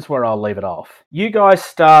 and this is where I'll leave it off. You guys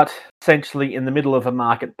start essentially in the middle of a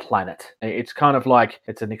market planet. It's kind of like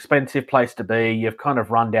it's an expensive place to be. You've kind of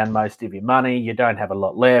run down most of your money. You don't have a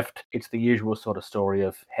lot left. It's the usual sort of story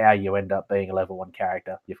of how you end up being a level 1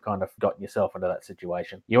 character. You've kind of gotten yourself into that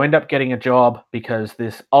situation. You end up getting a job because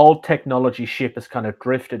this old technology ship has kind of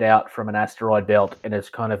drifted out from an asteroid belt and is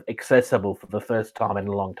kind of accessible for the first time in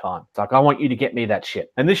a long time. It's like, I want you to get me that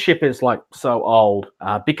ship. And this ship is like so old.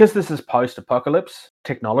 Because this is post-apocalypse,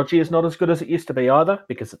 technology is not as good as it used to be either,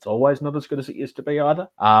 because it's always not as good as it used to be either.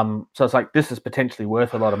 So it's like, this is potentially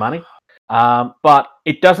worth a lot of money. But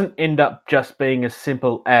it doesn't end up just being as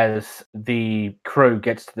simple as the crew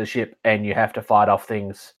gets to the ship and you have to fight off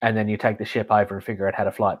things and then you take the ship over and figure out how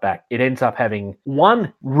to fly it back. It ends up having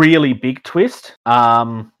one really big twist.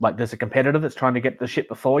 Like there's a competitor that's trying to get the ship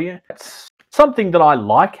before you. It's something that I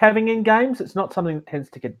like having in games. It's not something that tends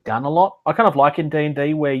to get done a lot. I kind of like in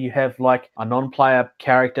D&D where you have like a non-player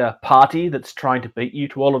character party that's trying to beat you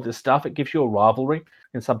to all of this stuff. It gives you a rivalry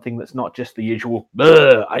and something that's not just the usual,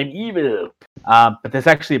 I'm evil. But there's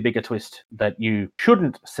actually a bigger twist that you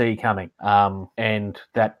shouldn't see coming. And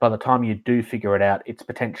that by the time you do figure it out, it's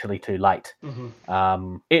potentially too late.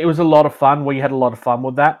 Mm-hmm. It was a lot of fun. We had a lot of fun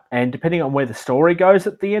with that. And depending on where the story goes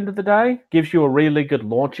at the end of the day, gives you a really good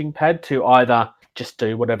launching pad to either just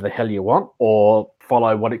do whatever the hell you want or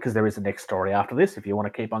follow because there is a next story after this if you want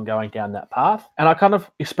to keep on going down that path. And I kind of,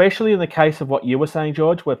 especially in the case of what you were saying,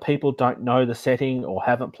 George, where people don't know the setting or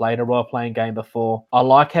haven't played a role-playing game before, I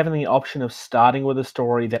like having the option of starting with a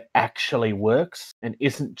story that actually works and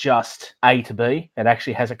isn't just A to B. It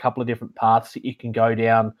actually has a couple of different paths that you can go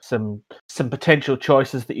down, some potential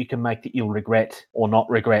choices that you can make that you'll regret or not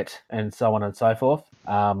regret, and so on and so forth.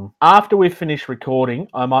 After we've finished recording,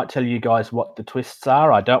 I might tell you guys what the twists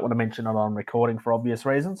are. I don't want to mention it on recording for obvious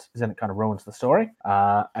reasons, because then it kind of ruins the story.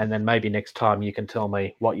 And then maybe next time you can tell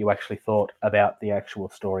me what you actually thought about the actual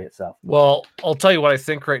story itself. Well, I'll tell you what I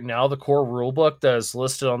think right now. The core rulebook that is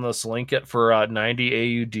listed on this link for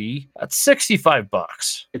 90 AUD, that's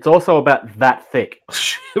 $65. It's also about that thick.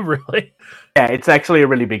 Really? Yeah, it's actually a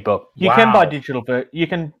really big book. You Wow. can buy digital.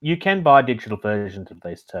 You can buy digital versions of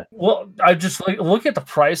these too. Well, I just look at the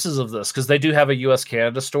prices of this because they do have a US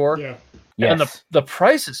Canada store. Yeah. Yes. And the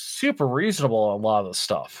price is super reasonable on a lot of the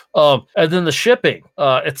stuff. And then the shipping,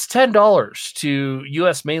 it's $10 to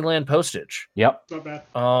US mainland postage. Yep. Not bad.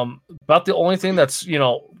 About the only thing that's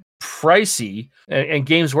pricey, and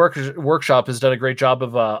Games Workshop has done a great job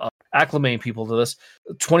of acclimating people to this.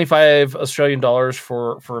 25 Australian dollars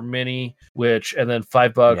for a mini, and then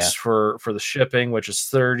 $5 for the shipping, which is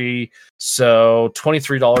 30. So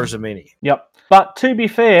 $23 a mini. Yep. But to be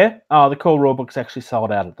fair, the core rulebook's actually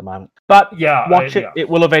sold out at the moment. But watch it; it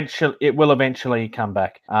will eventually come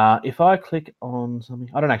back. If I click on something,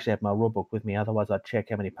 I don't actually have my rulebook with me. Otherwise, I'd check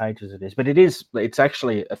how many pages it is. But it's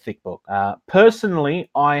actually a thick book. Personally,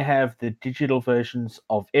 I have the digital versions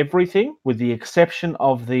of everything, with the exception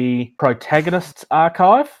of the Protagonists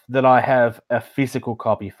archive that I have a physical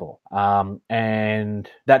copy for. And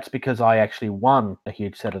that's because I actually won a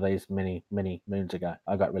huge set of these many moons ago.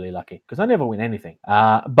 I got really lucky because I never win anything.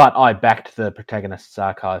 But I backed the Protagonists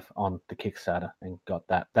archive on the Kickstarter and got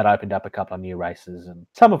that. That opened up a couple of new races, and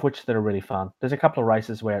some of which that are really fun. There's a couple of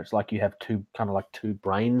races where it's like you have two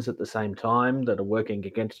brains at the same time that are working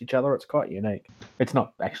against each other. It's quite unique. It's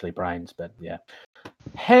not actually brains, but yeah.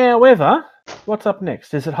 However, what's up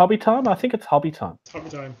next? Is it hobby time? I think it's hobby time. Hobby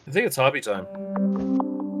time. I think it's hobby time.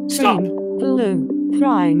 Stop. Pink, blue,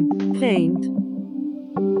 prime, faint.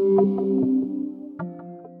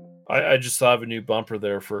 I just thought of a new bumper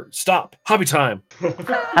there for stop. Hobby time.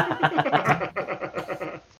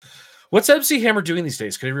 What's MC Hammer doing these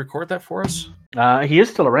days? Can he record that for us? He is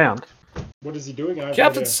still around. What is he doing? I have no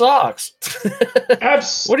Captain idea. Socks.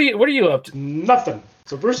 What are you up to? Nothing.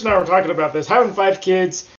 So Bruce and I were talking about this, having 5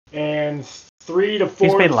 kids, and 3 to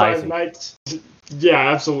He's 4 been to 5 lazy. nights.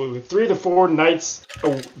 Yeah, absolutely. 3 to 4 nights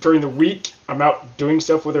during the week, I'm out doing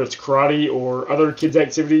stuff, whether it's karate or other kids'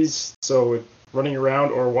 activities. So running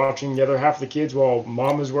around or watching the other half of the kids while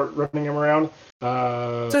mom is running them around.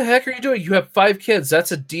 What the heck are you doing? You have 5 kids.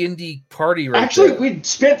 That's a D&D party right Actually, there. we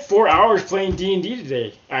spent 4 hours playing D&D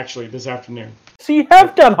today. Actually, this afternoon. So you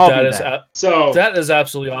have done hobby That is then. So that is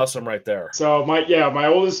absolutely awesome right there. So my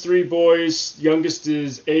oldest 3 boys, youngest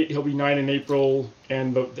is 8. He'll be 9 in April,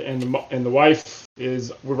 and the wife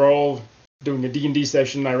is. We're all doing a D&D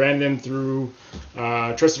session. I ran them through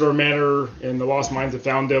Trestador Manor and the Lost Mines of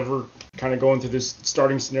Foundover, kind of going through this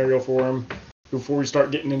starting scenario for them before we start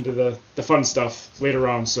getting into the fun stuff later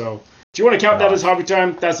on. So if you want to count that as hobby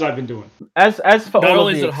time, that's what I've been doing. As for Not all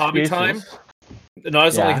only of is the it hobby time, excuses- not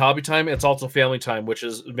it's only Yeah. hobby time, it's also family time, which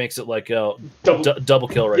makes it like a Double- double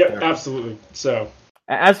kill right Yeah, there. absolutely. So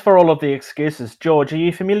As for all of the excuses, George, are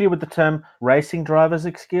you familiar with the term racing drivers'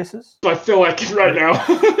 excuses? I feel like it right now.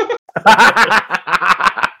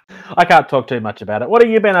 I can't talk too much about it. What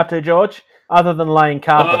have you been up to, George? Other than laying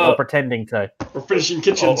carpet or pretending to? We're finishing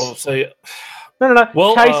kitchens. So yeah. No.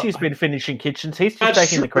 Well, Casey's been finishing kitchens. He's just That's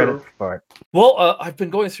taking the credit true. for it. Well, I've been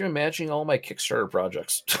going through and managing all my Kickstarter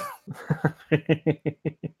projects.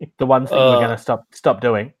 The ones that we're going to stop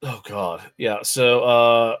doing. Oh God, yeah.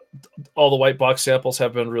 So all the white box samples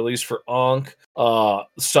have been released for Ankh.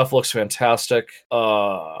 Stuff looks fantastic.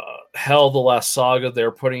 Hell, the Last Saga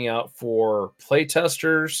they're putting out for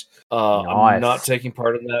playtesters. Nice. I'm not taking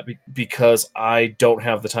part in that because I don't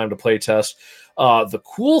have the time to playtest. The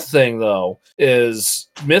cool thing though is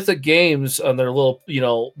Mythic Games on their little,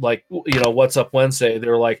 What's Up Wednesday.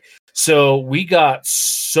 They're like, so we got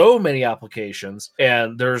so many applications,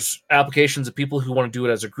 and there's applications of people who want to do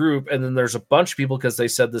it as a group, and then there's a bunch of people because they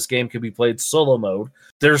said this game could be played solo mode.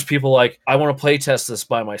 There's people like, I want to play test this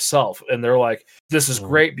by myself, and they're like, this is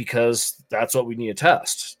great because that's what we need to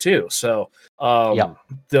test too. So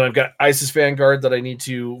then I've got ISIS Vanguard that I need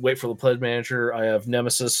to wait for the pledge manager. I have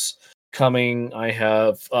Nemesis coming.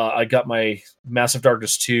 I got my Massive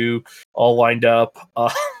Darkness 2 all lined up.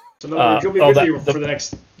 So in other words, you'll be with you for the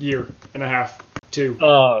next year and a half, 2,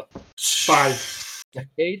 5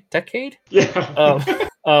 decade. Yeah.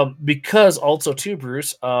 Because also too,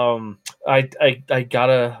 Bruce. I got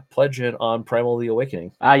a pledge in on Primal the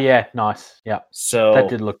Awakening. Yeah, nice. Yeah, So that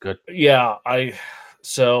did look good. Yeah, I've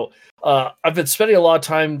been spending a lot of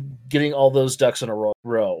time getting all those ducks in a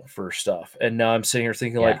row for stuff, and now I'm sitting here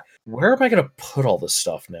thinking like, where am I going to put all this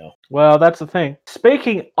stuff now? Well, that's the thing.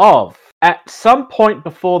 Speaking of, at some point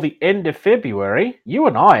before the end of February, you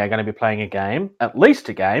and I are going to be playing a game, at least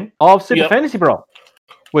a game, of Super Fantasy Brawl,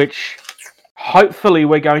 which hopefully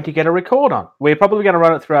we're going to get a record on. We're probably going to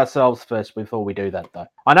run it through ourselves first before we do that, though.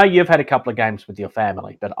 I know you've had a couple of games with your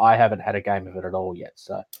family, but I haven't had a game of it at all yet.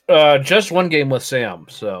 So just one game with Sam.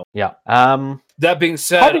 So yeah. That being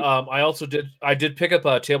said, I did pick up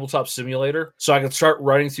a Tabletop Simulator, so I can start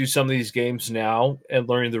running through some of these games now and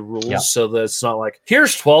learning the rules, so that it's not like,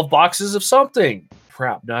 here's 12 boxes of something.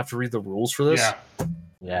 Crap, now I have to read the rules for this.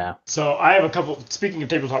 Yeah. So I have a couple. Speaking of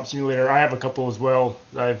Tabletop Simulator, I have a couple as well.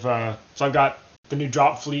 I've got the new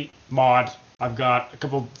Drop Fleet mod. I've got a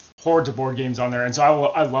couple hordes of board games on there, and so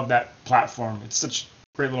I love that platform. It's such a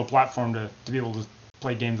great little platform to be able to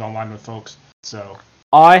play games online with folks. So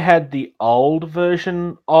I had the old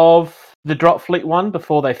version of the Drop Fleet one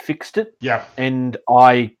before they fixed it. Yeah. And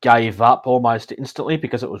I gave up almost instantly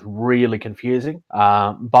because it was really confusing.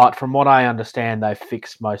 But from what I understand, they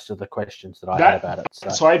fixed most of the questions that I had about it.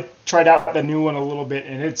 So I tried out the new one a little bit,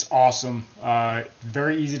 and it's awesome.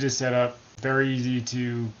 Very easy to set up, very easy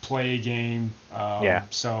to play a game.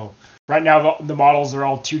 So right now the models are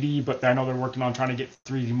all 2D, but I know they're working on trying to get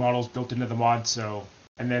 3D models built into the mod. So.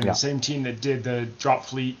 And then the same team that did the Drop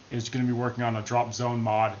Fleet is going to be working on a Drop Zone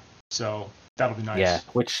mod. So that'll be nice. Yeah,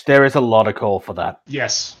 which there is a lot of call for that.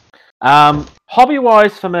 Yes.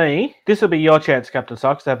 Hobby-wise for me, this will be your chance, Captain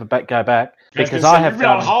Socks, to have a go back. Because I have been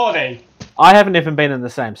on holiday. I haven't even been in the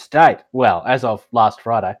same state. Well, as of last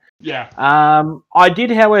Friday. Yeah. I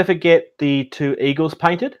did, however, get the 2 eagles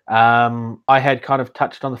painted. I had kind of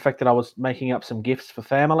touched on the fact that I was making up some gifts for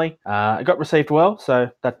family. It got received well, so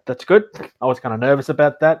that's good. I was kind of nervous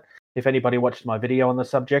about that. If anybody watched my video on the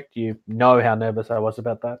subject, you know how nervous I was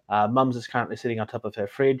about that. Mum's is currently sitting on top of her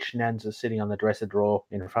fridge. Nan's is sitting on the dresser drawer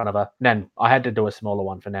in front of her. Nan, I had to do a smaller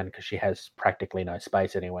one for Nan because she has practically no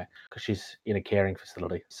space anywhere because she's in a caring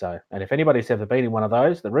facility. So, and if anybody's ever been in one of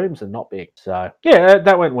those, the rooms are not big. So, yeah,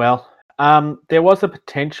 that went well. There was a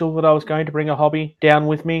potential that I was going to bring a hobby down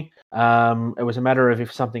with me. It was a matter of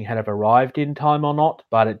if something had arrived in time or not,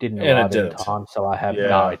 but it didn't And it arrive in didn't. time, so I have no,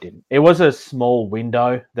 Yeah. it didn't. It was a small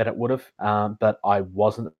window that it would have, but I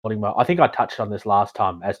wasn't putting my. I think I touched on this last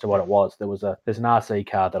time as to what it was. There's an RC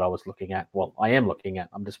car that I was looking at. Well, I am looking at.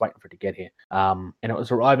 I'm just waiting for it to get here. And it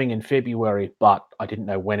was arriving in February, but I didn't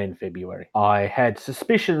know when in February. I had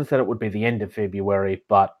suspicions that it would be the end of February,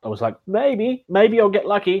 but I was like, maybe I'll get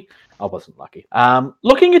lucky. I wasn't lucky.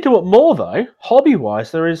 Looking into it more though,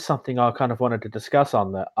 hobby-wise, there is something I kind of wanted to discuss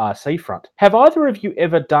on the RC front. Have either of you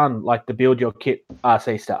ever done like the build your kit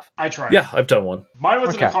RC stuff? I tried. Yeah, I've done one. Mine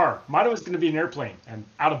was in a Okay. car. Mine was going to be an airplane, and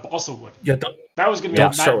out of balsa wood. Yeah, That was going to be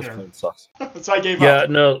don't a start with nightmare. plane sucks. So I gave Yeah, up.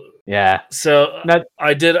 no. Yeah. So No.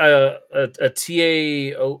 I did a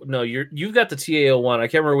TA. No, you've got the TA01. I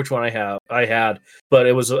can't remember which one I had, but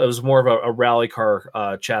it was more of a rally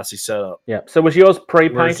car chassis setup. Yeah. So was yours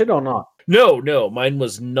pre-painted or not? No, mine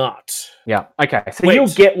was not. Yeah. Okay. So Wait. you'll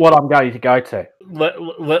get what I'm going to go to. Let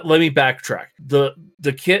me backtrack.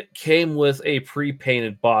 The kit came with a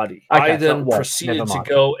pre-painted body. Okay, I so then it was. proceeded Never to mind.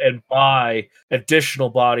 go and buy additional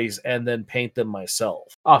bodies and then paint them myself.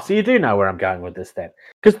 Oh, so you do know where I'm going with this then.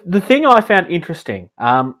 Because the thing I found interesting,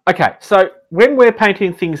 okay, so when we're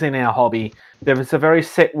painting things in our hobby, there is a very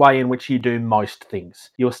set way in which you do most things.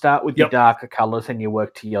 You'll start with your Yep. darker colours and you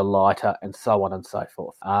work to your lighter and so on and so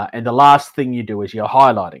forth. And the last thing you do is your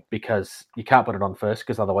highlighting because you can't put it on first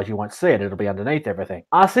because otherwise you won't see it. It'll be underneath everything.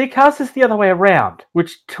 RC cars is the other way around,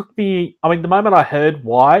 which took me, I mean, the moment I heard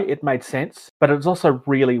why, it made sense, but it was also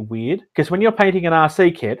really weird because when you're painting an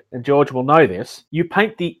RC kit, and George will know this, you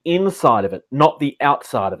paint the inside of it, not the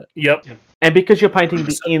outside of it. Yep. And because you're painting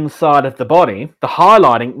the inside of the body, the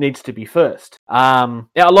highlighting needs to be first. Now,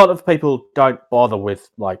 a lot of people don't bother with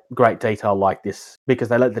like great detail like this because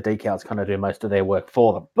they let the decals kind of do most of their work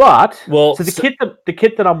for them. But Well, so the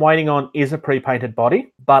kit that I'm waiting on is a pre-painted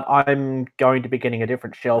body, but I'm going to be getting a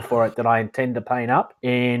different shell for it that I intend to paint up,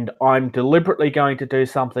 and I'm deliberately going to do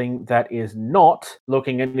something that is not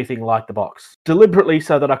looking anything like the box, deliberately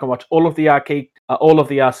so that I can watch all of the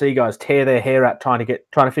RC guys tear their hair out trying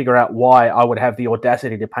to figure out why I would have the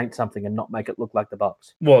audacity to paint something and not make it look like the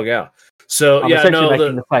box. Well, yeah. So I'm yeah, essentially no,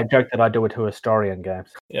 making the same joke that I do with Historian games.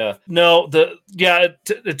 yeah, no,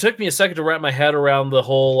 it took me a second to wrap my head around the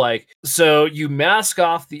whole like. So you mask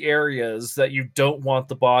off the areas that you don't want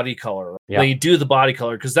the body color. Yeah. Then you do the body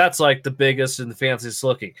color because that's like the biggest and the fanciest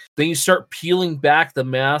looking. Then you start peeling back the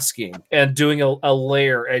masking and doing a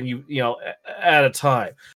layer, and you know at a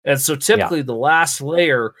time. And so typically the last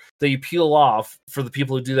layer that you peel off for the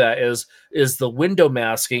people who do that is the window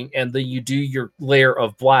masking, and then you do your layer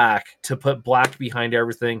of black to put black behind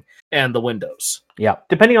everything and the windows. Yeah,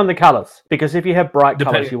 depending on the colors, because if you have bright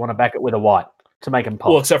Depending- colors, you want to back it with a white to make them pop.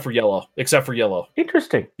 Well, except for yellow.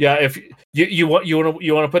 Interesting. Yeah, if you want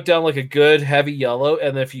to put down like a good heavy yellow,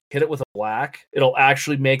 and then if you hit it with a black, it'll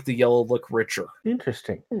actually make the yellow look richer.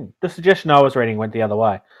 Interesting. The suggestion I was reading went the other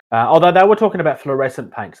way. Although they were talking about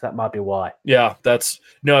fluorescent paints, that might be why. Yeah, that's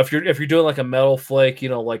no. If you're doing like a metal flake,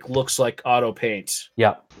 like looks like auto paint.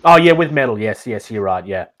 Yeah. Oh, yeah, with metal. Yes, you're right.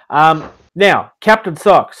 Yeah. Now, Captain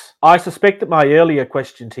Socks, I suspect that my earlier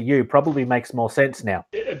question to you probably makes more sense now.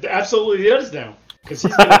 It absolutely does now. Because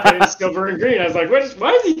he's going to paint silver and green. I was like,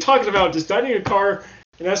 why is he talking about designing a car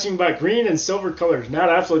and asking about green and silver colors? Now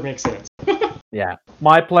it absolutely makes sense. Yeah.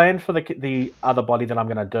 My plan for the other body that I'm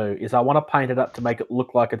going to do is I want to paint it up to make it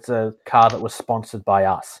look like it's a car that was sponsored by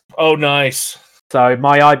us. Oh, nice. So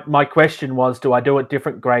my question was, do I do it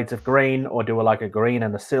different grades of green, or do I like a green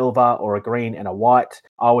and a silver, or a green and a white?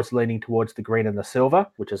 I was leaning towards the green and the silver,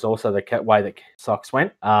 which is also the way that Socks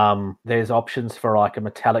went. There's options for like a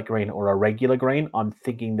metallic green or a regular green. I'm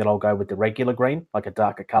thinking that I'll go with the regular green, like a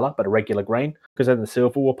darker color, but a regular green, because then the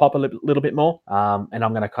silver will pop a little bit more. And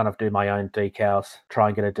I'm going to kind of do my own decals, try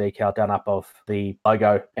and get a decal done up of the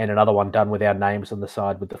logo and another one done with our names on the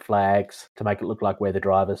side with the flags to make it look like we're the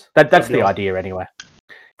drivers. That's the idea anyway.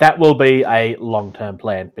 That will be a long-term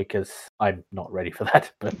plan because I'm not ready for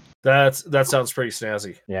that. But that sounds pretty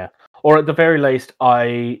snazzy. yeah, or at the very least,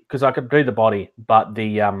 because I could do the body, but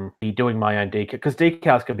the doing my own decal, because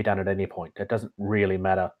decals can be done at any point. It doesn't really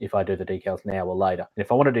matter if I do the decals now or later.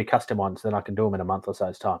 If I want to do custom ones, then I can do them in a month or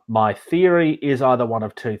so's time. My theory is either one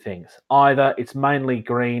of two things: either it's mainly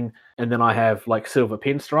green and then I have like silver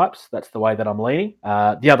pinstripes. That's the way that I'm leaning.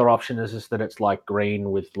 The other option is that it's like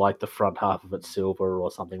green with like the front half of it silver or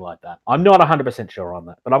something like that. I'm not 100% sure on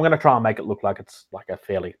that, but I'm going to try and make it look like it's like a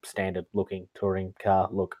fairly standard looking touring car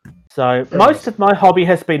look. So most of my hobby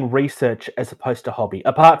has been research as opposed to hobby,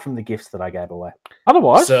 apart from the gifts that I gave away.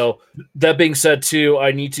 Otherwise, So that being said, too,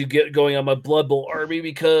 I need to get going on my Blood Bowl army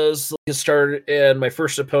because it started, and my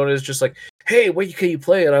first opponent is just like, "Hey, when can you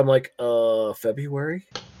play?" And I'm like, February.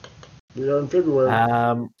 We are in February.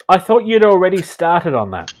 I thought you'd already started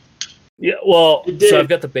on that. Yeah, well, It did. so I've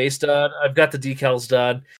got the base done. I've got the decals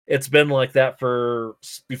done. It's been like that before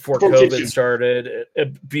Before COVID kitchen. started,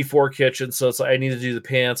 before kitchen. So it's like I need to do the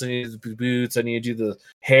pants, I need to do the boots, I need to do the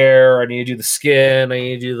hair, I need to do the skin, I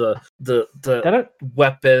need to do They the don't,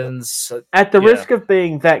 weapons. at the Yeah. risk of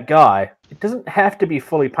being that guy, it doesn't have to be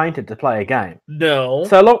fully painted to play a game. No,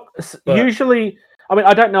 So look, But- usually, I mean,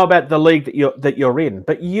 I don't know about the league that you're in,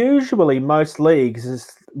 but usually most leagues is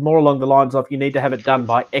more along the lines of you need to have it done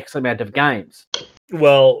by X amount of games.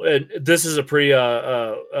 well, and this is a pretty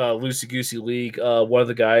loosey goosey league. One of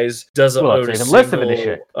the guys doesn't Well, own it's a even less of an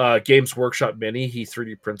single Games Workshop mini. He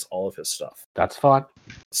 3D prints all of his stuff. That's fine.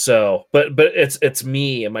 So, but it's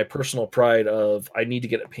me and my personal pride of I need to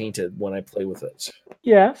get it painted when I play with it.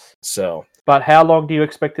 Yes, So, but how long do you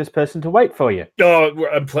expect this person to wait for you?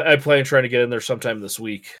 I'm planning trying to get in there sometime this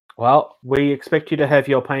week. Well, we expect you to have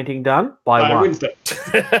your painting done by By 1. Wednesday.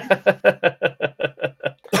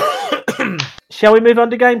 Shall we move on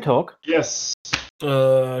to game talk? Yes.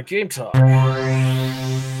 Game talk.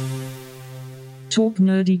 Talk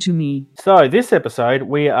nerdy to me. So, this episode,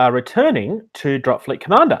 we are returning to Dropfleet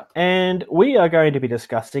Commander, and we are going to be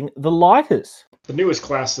discussing the lighters. The newest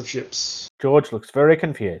class of ships. George looks very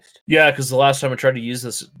confused. Yeah, because the last time I tried to use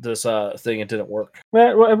this thing, it didn't work.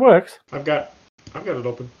 Well, it works. I've got it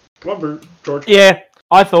open. Come on, Bert. George. Yeah,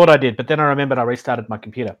 I thought I did, but then I remembered I restarted my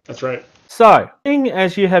computer. That's right. So, being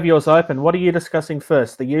as you have yours open, what are you discussing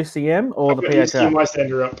first, the UCM or the I've got UCM PHR?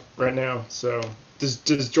 Lysander up right now. So does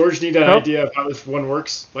George need an Cool. idea of how this one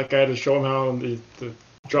works? Like I had to show him how the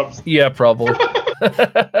drops. Yeah, probably.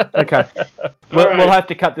 Okay. We'll right. have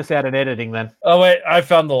to cut this out in editing then. Oh wait, I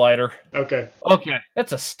found the lighter. Okay. Okay,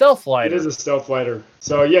 it's a stealth It lighter. is a stealth lighter.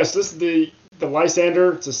 So yes, this is the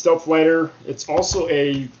Lysander. It's a stealth lighter. It's also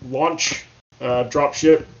a launch drop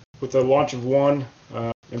ship with a launch of 1.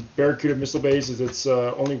 And Barracuda missile base is its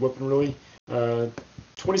only weapon really.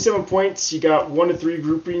 27 points. You got 1 to 3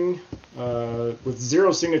 grouping with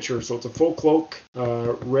 0 signature. So it's a full cloak,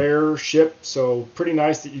 rare ship. So pretty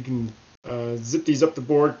nice that you can zip these up the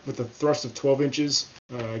board with a thrust of 12 inches.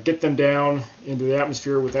 Get them down into the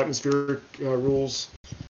atmosphere with atmospheric rules.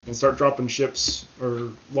 And start dropping ships or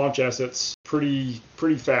launch assets pretty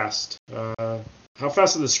fast. How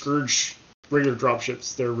fast are the Scourge regular drop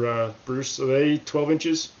ships? They're Bruce. Are they 12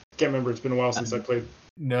 inches? Can't remember. It's been a while since I played.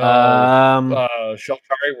 No,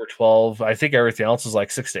 Sheltari were 12. I think everything else is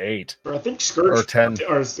like 6 to 8 Or I think Scourge or 10.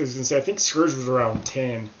 Or I was gonna say I think Scourge was around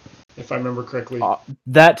 10, if I remember correctly.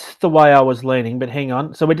 That's the way I was leaning, but hang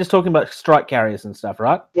on. So we're just talking about strike carriers and stuff,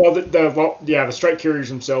 right? Well, the strike carriers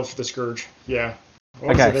themselves for the Scourge. Yeah. I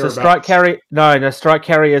wanna say Okay, they so were strike carry. No, the strike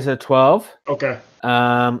carriers are 12. Okay.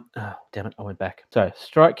 Oh, damn it, I went back. So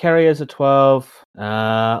strike carriers are 12.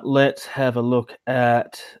 Let's have a look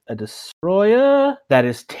at a destroyer. That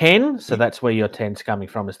is 10. So that's where your 10's coming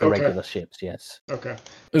from, is the Okay. regular ships. Yes. Okay.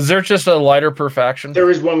 Is there just a lighter per faction? There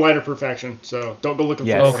is 1 lighter per faction, so don't go looking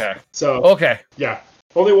Yes. for more. Okay. So Okay. yeah,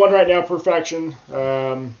 only 1 right now per faction.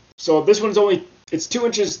 So this one's it's 2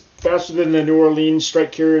 inches faster than the New Orleans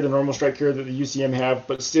strike carrier, the normal strike carrier that the UCM have,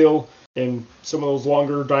 but still in some of those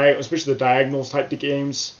longer especially the diagonals type of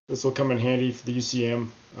games, this will come in handy for the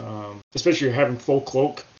UCM. Especially if you're having full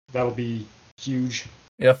cloak, that'll be huge.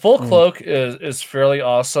 Yeah, full cloak is fairly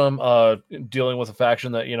awesome. Dealing with a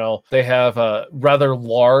faction that they have rather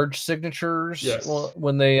large signatures Yes.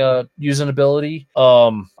 when they use an ability.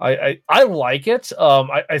 I like it.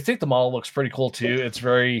 I think the model looks pretty cool too. It's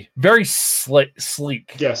very very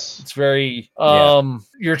sleek. Yes. It's very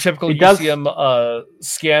your typical It does- UCM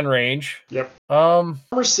scan range. Yep. Um,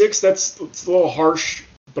 Armor 6, it's a little harsh,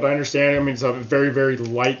 but I understand. I mean, it's a very, very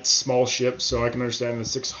light, small ship, so I can understand the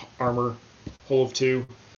 6 armor, hull of 2.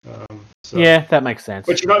 So. Yeah, that makes sense.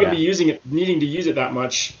 But you're not going to Yeah. be needing to use it that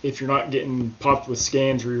much if you're not getting popped with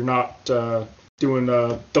scans, or you're not doing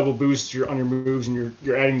double boost on your moves, and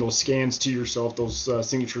you're adding those scans to yourself, those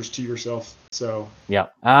signatures to yourself. So Yeah.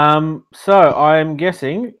 So I'm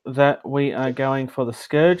guessing that we are going for the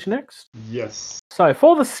Scourge next. yes. So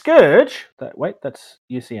for the Scourge, that's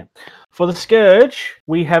UCM. For the Scourge,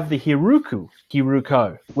 we have the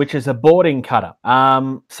Hiruko, which is a boarding cutter.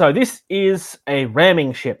 So this is a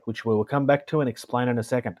ramming ship, which we will come back to and explain in a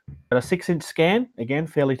second. Got a 6-inch scan, again,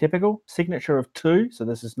 fairly typical. Signature of 2, so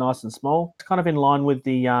this is nice and small. It's kind of in line with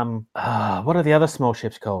the, what are the other small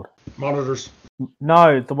ships called? Monitors.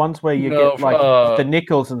 No, the ones where you No, get like the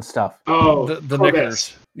Nickels and stuff. Oh, the Corvettes.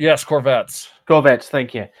 Knickers. Yes, Corvettes. Corvettes,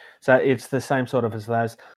 thank you. So it's the same sort of as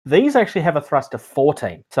those. These actually have a thrust of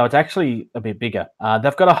 14, so it's actually a bit bigger.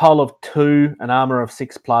 They've got a hull of 2, an armor of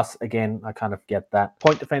 6+. Again, I kind of get that.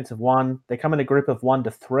 Point defense of 1. They come in a group of 1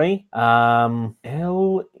 to 3.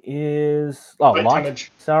 L is light.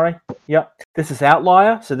 Tonnage. Sorry. Yep. This is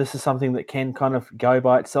outlier, so this is something that can kind of go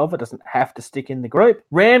by itself. It doesn't have to stick in the group.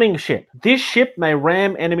 Ramming ship. This ship may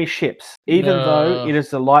ram enemy ships, even though it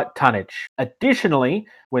is a light tonnage. Additionally,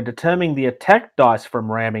 when determining the attack dice from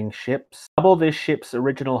ramming ships, double this ship's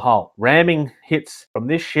original hull. Ramming hits from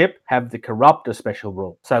this ship have the Corruptor special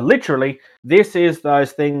rule. So literally, this is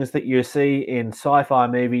those things that you see in sci-fi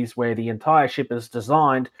movies where the entire ship is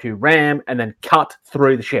designed to ram and then cut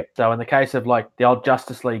through the ship. So in the case of like the old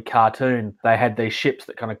Justice League cartoon, they had these ships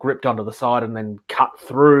that kind of gripped onto the side and then cut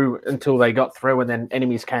through until they got through and then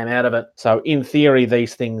enemies came out of it. So in theory,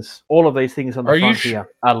 all of these things on the front here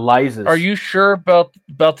are lasers. Are you sure about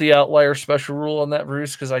the outlier special rule on that,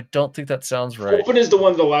 Bruce? Because I don't think that sounds right. Open is the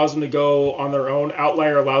one that allows them to go on their own.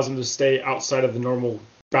 Outlier allows them to stay outside of the normal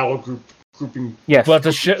battle grouping. Yes, but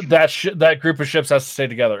that group of ships has to stay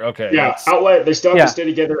together. Okay. Yeah, Outlier, they still have to stay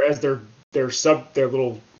together as their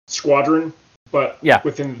little squadron, but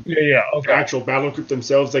within the actual battle group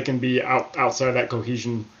themselves, they can be outside of that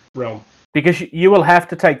cohesion realm. Because you will have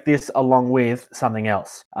to take this along with something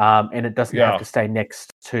else, and it doesn't have to stay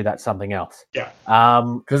next to that something else. Yeah.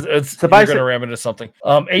 Because you're going to ram into something.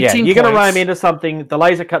 18 you're going to ram into something. The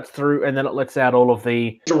laser cuts through, and then it lets out all of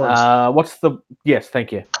the yes,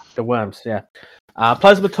 thank you, the worms. Yeah.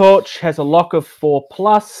 Plasma Torch has a lock of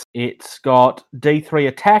 4+. It's got D3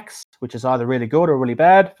 attacks, which is either really good or really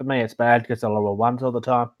bad. For me, it's bad because I roll 1s all the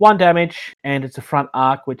time. 1 damage, and it's a front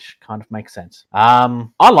arc, which kind of makes sense.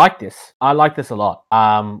 I like this. I like this a lot.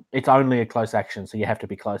 It's only a close action, so you have to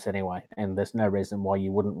be close anyway, and there's no reason why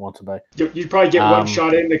you wouldn't want to be. You'd probably get one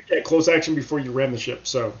shot in at close action before you ram the ship,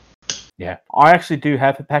 so... Yeah, I actually do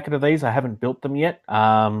have a packet of these. I haven't built them yet.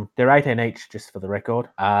 They're 18 each, just for the record.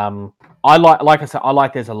 I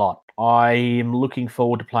like these a lot. I am looking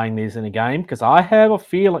forward to playing these in a game because I have a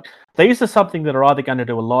feeling these are something that are either going to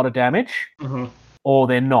do a lot of damage or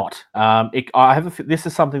they're not. This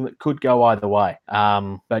is something that could go either way.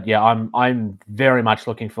 But yeah, I'm very much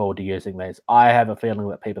looking forward to using these. I have a feeling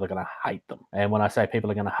that people are going to hate them. And when I say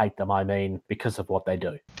people are going to hate them, I mean because of what they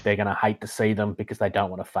do. They're going to hate to see them because they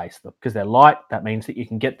don't want to face them. Because they're light, that means that you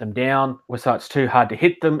can get them down, so it's too hard to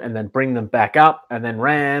hit them, and then bring them back up, and then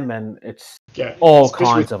ram, and it's all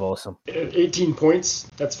kinds of awesome. 18 points,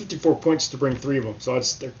 that's 54 points to bring 3 of them, so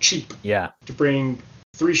they're cheap. Yeah. To bring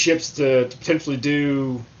 3 ships to potentially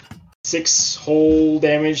do 6 hull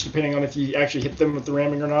damage, depending on if you actually hit them with the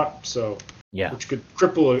ramming or not. So, which could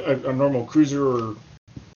cripple a normal cruiser or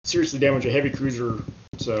seriously damage a heavy cruiser.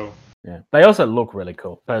 So, yeah, they also look really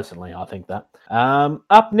cool. Personally, I think that.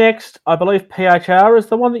 Up next, I believe PHR is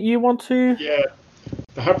the one that you want to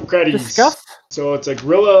the Hippocrates. Discuss. So it's a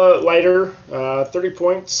Guerrilla lighter, 30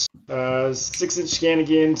 points, 6-inch scan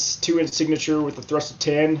against 2-inch signature with a thrust of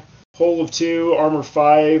 10. Hull of 2, armor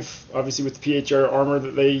 5. Obviously, with the PHR armor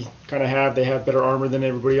that they kind of have, they have better armor than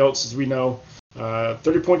everybody else, as we know.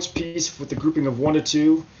 30 points apiece with the grouping of 1 to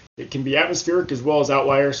 2. It can be atmospheric as well as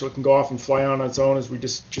outlier, so it can go off and fly on its own, as we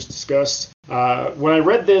just discussed. When I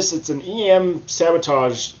read this, it's an EM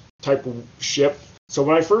sabotage type of ship. So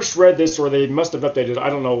when I first read this, or they must have updated, I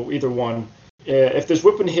don't know, either one. If this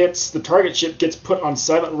weapon hits, the target ship gets put on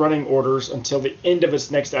silent running orders until the end of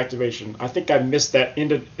its next activation. I think I missed that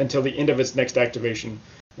until the end of its next activation.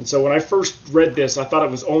 And so when I first read this, I thought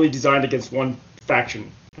it was only designed against one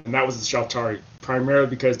faction, and that was the Shaltari, primarily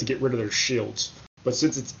because to get rid of their shields. But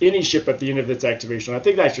since it's any ship at the end of its activation, I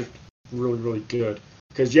think that's just really, really good.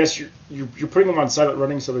 Because yes, you're putting them on silent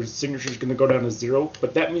running, so their signature is going to go down to 0,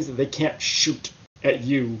 but that means that they can't shoot at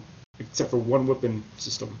you except for one weapon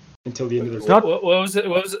system until the end of their. What was it?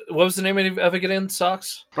 What was the name of it again?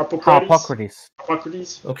 Socks. Hippocrates.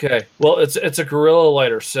 Okay. Well, it's a Guerrilla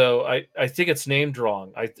lighter, so I think it's named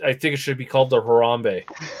wrong. I think it should be called the Harambe.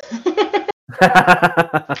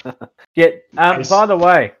 Yeah. Nice. By the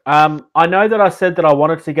way, I know that I said that I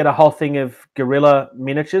wanted to get a whole thing of gorilla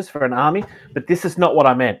miniatures for an army, but this is not what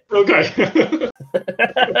I meant. Okay.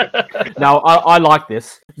 No, I like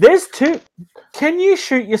this. There's two. Can you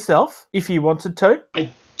shoot yourself if you wanted to? I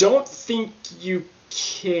don't think you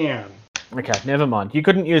can. Okay, never mind. You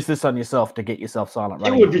couldn't use this on yourself to get yourself silent It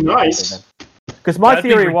running. would be nice. Because my That'd be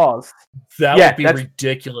theory ri- was That Yeah, would be that's-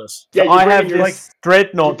 ridiculous. Yeah, you I bring have in this your,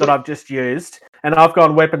 dreadnought that I've just used, and I've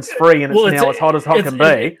gone weapons free, and it's Well, now as hot as hot can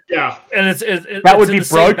be. yeah. And it's That would in be the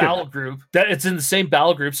same broken. battle group. That it's in the same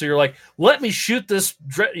battle group. So you're like, let me shoot this,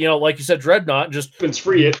 like you said, dreadnought, and just Weapons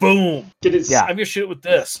free it. boom. Get it. Yeah. I'm gonna shoot it with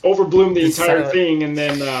this. Overbloom the Just entire silent. thing, and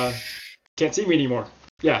then can't see me anymore.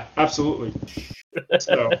 Yeah, absolutely.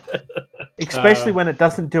 So Especially when it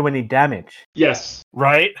doesn't do any damage. yes,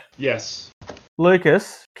 Right? yes.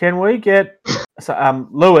 Lucas, can we get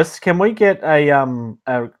Lewis? Can we get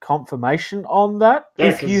a confirmation on that Yeah,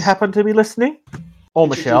 if you 'cause- happen to be listening, or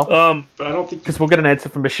Did you- Michelle? But I don't think. Because we'll get an answer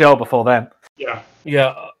from Michelle before then. Yeah.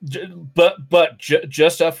 Yeah.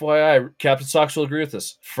 Just FYI, Captain Sox will agree with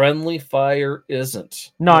this. Friendly fire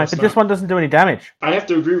isn't. No, it's but this not. one doesn't do any damage. I have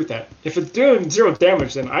to agree with that. If it's doing 0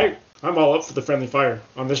 damage, then I'm all up for the friendly fire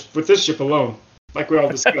on this with this ship alone, like we all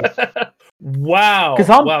discussed. Wow. 'Cause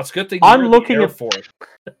I'm- wow, it's a good thing I'm you're looking there at- for it.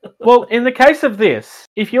 Well, in the case of this,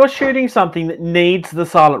 if you're shooting something that needs the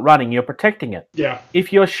silent running, you're protecting it. Yeah.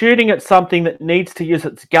 If you're shooting at something that needs to use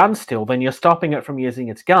its gun still, then you're stopping it from using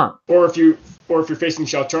its gun. Or if you're facing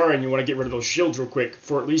Shaltara and you want to get rid of those shields real quick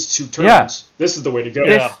for at least 2 turns, Yeah. this is the way to go.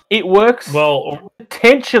 Yeah. It works Well,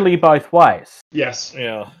 potentially both ways. Yes.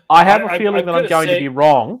 yeah. I have a I'm feeling that I'm gonna going to say- be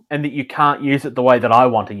wrong and that you can't use it the way that I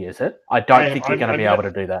want to use it. I don't think you're I'm- going to I'm be gonna- able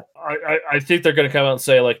to do that. I think they're going to come out and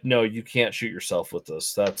say, like, no, you can't shoot yourself with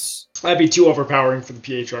this. That's. That'd be too overpowering for the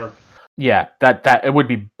PHR. Yeah, that it would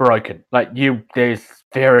be broken. There's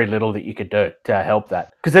very little that you could do to help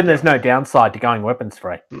that. Because then there's no downside to going weapons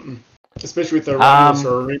free. Mm-mm. Especially with the Romulus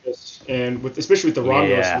or Um, Remus, and especially with the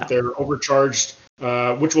Romulus yeah. with their overcharged,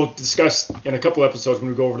 which we'll discuss in a couple episodes when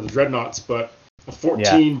we go over the dreadnoughts. But a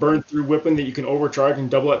 14 burn through weapon that you can overcharge and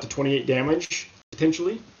double that to 28 damage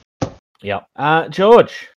potentially. Yeah.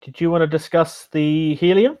 George, did you want to discuss the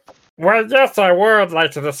helium? Well, yes, I would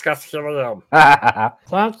like to discuss helium.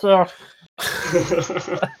 Thanks, George.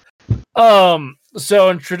 So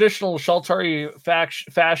in traditional Shaltari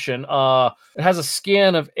fashion, it has a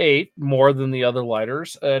scan of 8, more than the other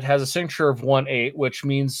lighters. It has a signature of 1-8, which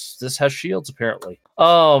means this has shields apparently.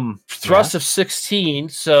 Thrust of 16,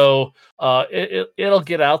 so it'll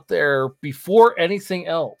get out there before anything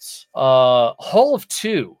else. Hull of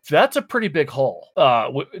 2, that's a pretty big hull.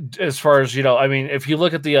 As far as I mean, if you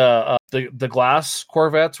look at the glass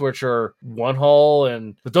Corvettes, which are 1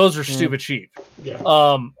 hull, but those are stupid cheap. Yeah.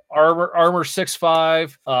 Armor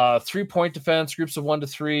 6.5, 3-point defense, groups of 1 to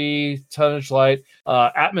 3, tonnage light,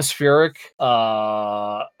 atmospheric,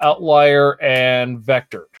 outlier, and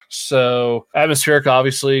vector. So atmospheric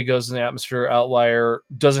obviously goes in the atmosphere. Outlier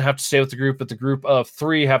doesn't have to stay with the group, but the group of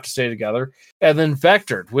 3 have to stay together. And then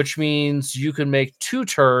vectored, which means you can make 2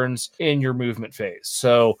 turns in your movement phase.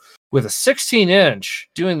 So with a 16-inch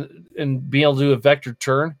being able to do a vectored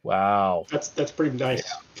turn, wow. That's pretty nice.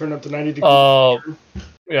 Turn up to 90 degrees.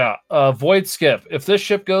 Yeah, void skip. If this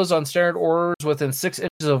ship goes on standard orders within 6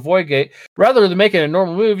 inches of void gate, rather than making a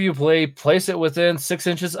normal move, you place it within 6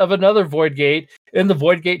 inches of another void gate in the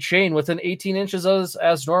void gate chain within 18 inches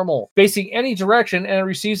as normal, facing any direction, and it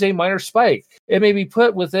receives a minor spike. It may be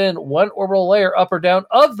put within 1 orbital layer up or down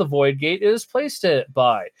of the void gate it is placed it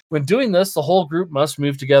by. When doing this, the whole group must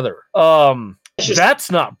move together. That's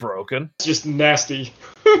not broken. It's just nasty.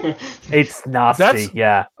 It's nasty,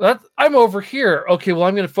 yeah. I'm over here. Okay, well,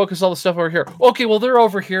 I'm going to focus all the stuff over here. Okay, well, they're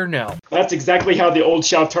over here now. That's exactly how the old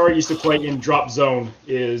Shaltara used to play in Drop Zone,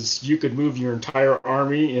 is you could move your entire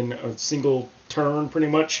army in a single turn, pretty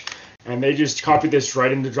much, and they just copied this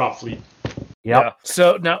right into Drop Fleet. Yep. Yeah.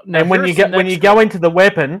 So now And when you go into the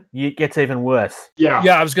weapon, it gets even worse. Yeah.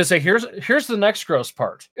 Yeah, I was gonna say here's the next gross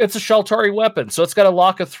part. It's a Shaltari weapon, so it's got to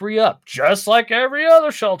lock a 3 up, just like every other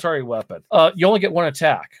Shaltari weapon. You only get 1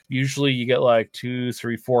 attack. Usually you get like 2,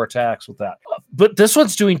 3, 4 attacks with that. But this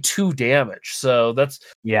one's doing 2 damage, so that's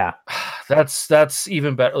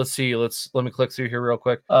even better. Let's see. Let me click through here real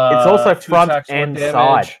quick. It's also 2 front attacks, 1 and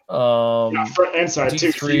damage. Yeah, front and side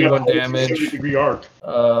too. So you D3, got 1 a whole damage. 70-degree arc.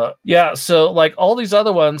 Yeah, so like all these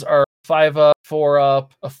other ones are 5 up, 4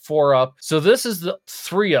 up, a 4 up. So this is the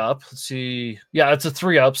 3 up. Let's see. Yeah, it's a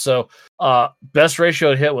 3 up. So best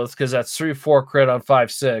ratio to hit with, because that's 3-4 crit on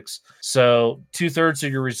 5-6. So 2/3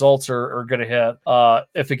 of your results are going to hit.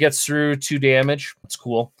 If it gets through 2 damage, it's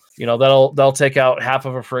cool. that'll take out half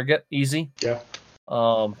of a frigate easy. Yeah.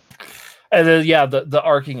 And then the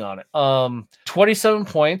arcing on it. 27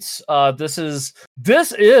 points. This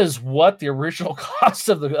is what the original cost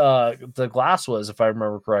of the glass was, if I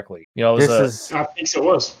remember correctly. I think so. It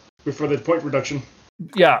was before the point reduction.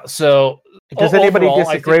 Yeah. So does anybody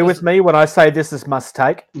disagree with me when I say this is must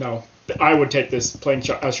take? No, I would take this playing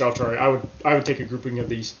Shaltari. I would take a grouping of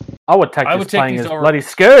these. I would take this playing as bloody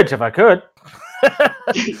Scourge if I could.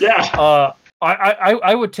 Yeah.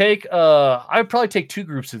 I would take. I'd probably take 2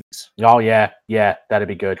 groups of these. Oh yeah, that'd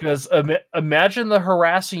be good. Because imagine the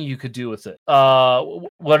harassing you could do with it.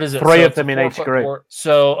 What is it? 3 of them in each group.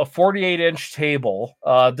 So a 48-inch table.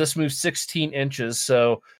 This moves 16 inches,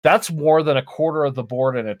 so that's more than a quarter of the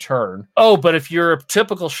board in a turn. Oh, but if you're a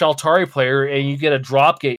typical Shaltari player and you get a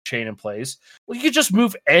drop gate chain in place, well, you could just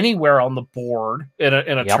move anywhere on the board in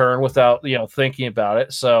a turn without thinking about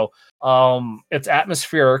it. So. It's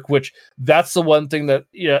atmospheric, which that's the one thing that,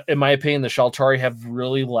 in my opinion, the Shaltari have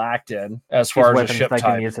really lacked in as far as a ship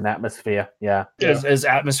type. Use an atmosphere, is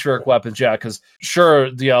atmospheric weapons, because sure,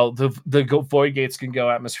 the void gates can go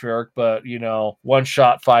atmospheric, but 1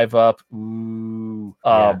 shot 5 up. Ooh.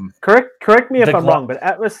 Correct me if I'm wrong, but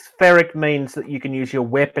atmospheric means that you can use your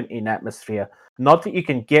weapon in atmosphere. Not that you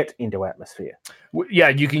can get into atmosphere. Yeah,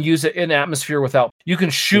 you can use it in atmosphere without. You can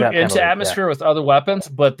shoot into atmosphere with other weapons,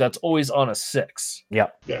 but that's always on a 6.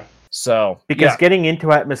 Yep. Yeah. So because getting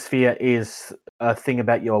into atmosphere is a thing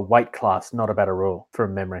about your weight class, not about a rule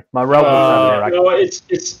from memory. My roll was no,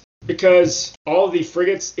 it's because all of the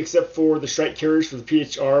frigates except for the strike carriers for the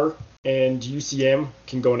PHR and UCM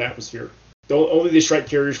can go in atmosphere. Only the strike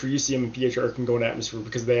carriers for UCM and PHR can go in atmosphere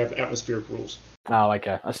because they have atmospheric rules. Oh,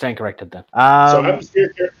 okay. I stand corrected then. So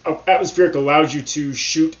atmospheric allows you to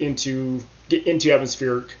get into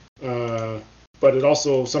atmospheric, but it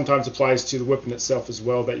also sometimes applies to the weapon itself as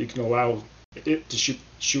well, that you can allow it to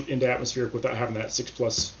shoot into atmospheric without having that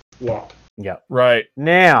 6+ lock. Yeah. Right.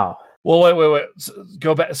 Now. Well, wait.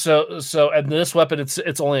 Go back. So, and this weapon,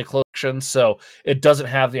 it's only a close action, so it doesn't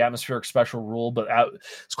have the atmospheric special rule. But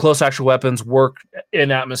close action weapons work in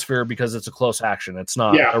atmosphere because it's a close action. It's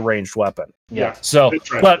not a ranged weapon. Yeah. So,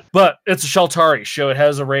 right. but it's a Shaltari, so it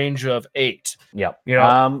has a range of 8. Yeah.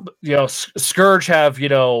 Scourge have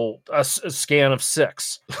a scan of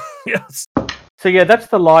 6. Yes. So that's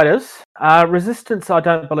the lighters. Resistance, I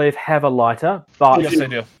don't believe have a lighter, but yes, they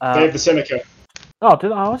do. They have the Seneca. Oh,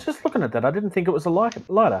 I was just looking at that. I didn't think it was a lighter.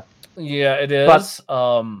 Yeah, it is.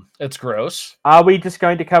 But, it's gross. Are we just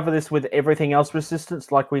going to cover this with everything else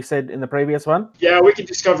resistance, like we said in the previous one? Yeah, we can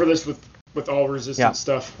just cover this with all resistance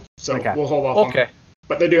stuff. So we'll hold off on it.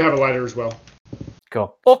 But they do have a lighter as well.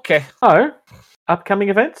 Cool. Okay. Oh, upcoming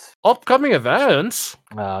events? Upcoming events?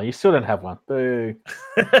 Oh, you still don't have one. Boo.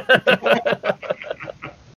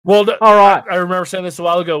 Well, all right. I remember saying this a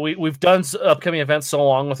while ago. We've done upcoming events so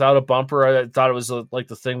long without a bumper. I thought it was like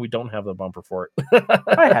the thing. We don't have the bumper for it.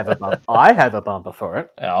 I have a bumper for it.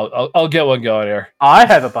 Yeah, I'll get one going here. I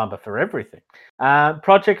have a bumper for everything.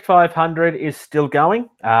 Project 500 is still going.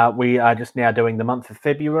 We are just now doing the month of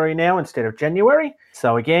February now instead of January.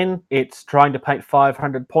 So again, it's trying to paint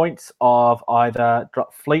 500 points of either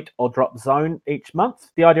drop fleet or drop zone each month.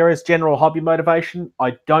 The idea is general hobby motivation.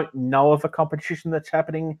 I don't know of a competition that's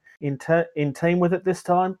happening in team with it this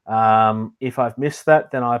time. If I've missed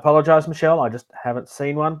that, then I apologize, Michelle. I just haven't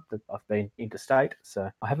seen one. I've been interstate, so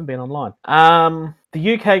I haven't been online.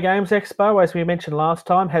 The UK Games Expo, as we mentioned last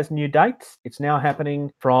time, has new dates. It's now happening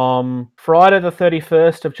from Friday the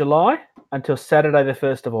 31st of July until Saturday the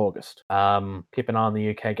 1st of August. Keep an eye on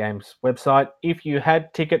the UK Games website. If you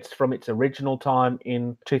had tickets from its original time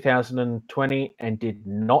in 2020 and did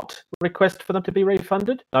not request for them to be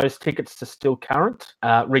refunded, those tickets are still current,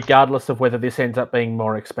 regardless of whether this ends up being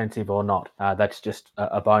more expensive or not. That's just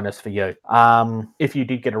a bonus for you. If you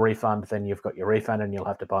did get a refund, then you've got your refund and you'll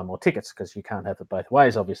have to buy more tickets because you can't have it both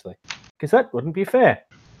ways, obviously, because that wouldn't be fair.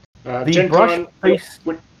 Gen brush piece.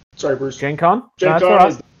 Sorry, Bruce. Gen Con?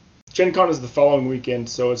 Gen Con is the following weekend,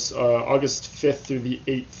 so it's August 5th through the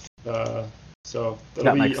 8th. So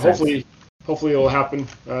that'll be hopefully it'll happen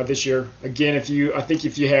this year. Again, if you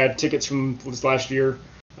had tickets from this last year,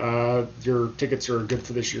 your tickets are good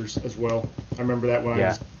for this year's as well. I remember that when I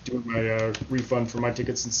was doing my refund for my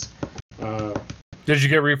tickets. Did you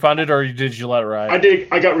get refunded or did you let it ride? I did.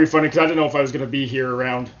 I got refunded because I didn't know if I was going to be here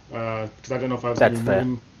around because I didn't know if I was going to be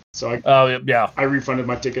moving. So I refunded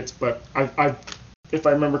my tickets, but I if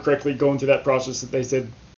I remember correctly, going through that process, that they said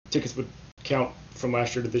tickets would count from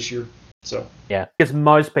last year to this year. So Yeah, because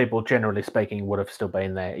most people, generally speaking, would have still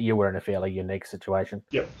been there. You were in a fairly unique situation.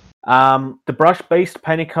 Yep. The Brush Beast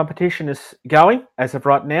painting competition is going as of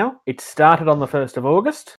right now. It started on the 1st of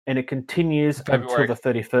August and it continues February.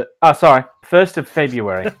 until the 31st. Oh, sorry, 1st of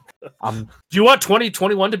February. Do you want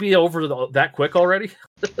 2021 to be over that quick already?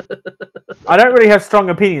 I don't really have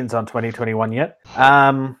strong opinions on 2021 yet.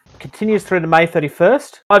 Continues through to May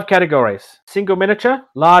 31st. 5 categories: single miniature,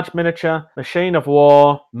 large miniature, machine of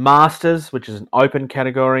war, masters, which is an open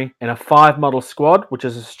category, and a 5 model squad, which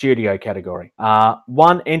is a studio category.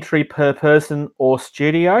 1 entry per person or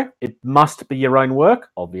studio. It must be your own work,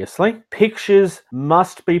 obviously. Pictures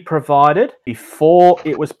must be provided before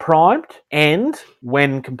it was primed and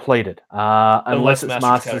when completed. Unless it's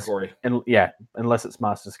masters category. Unless it's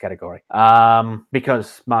masters category.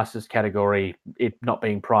 Because masters category, it not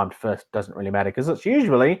being primed first doesn't really matter because it's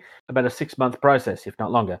usually about a 6-month process, if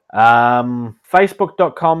not longer.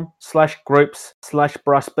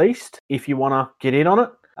 Facebook.com/groups/BrushBeast if you want to get in on it.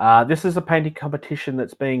 This is a painting competition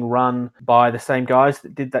that's being run by the same guys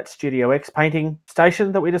that did that Studio X painting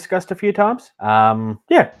station that we discussed a few times. That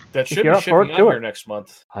should be shipping out here next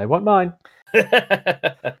month. I won't mind.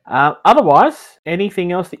 Otherwise,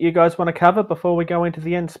 anything else that you guys want to cover before we go into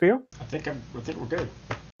the end spiel? I think we're good.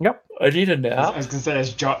 Yep. I need a nap. I was gonna say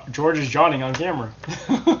as George is yawning on camera.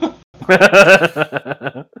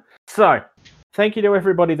 So, thank you to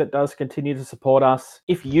everybody that does continue to support us.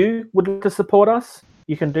 If you would like to support us,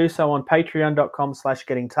 you can do so on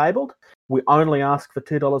patreon.com/gettingtabled. We only ask for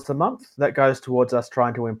 $2 a month. That goes towards us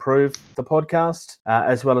trying to improve the podcast,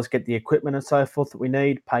 as well as get the equipment and so forth that we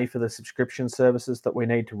need, pay for the subscription services that we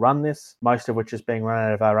need to run this, most of which is being run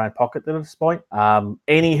out of our own pocket at this point.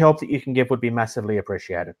 Any help that you can give would be massively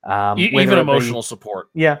appreciated. Even emotional support.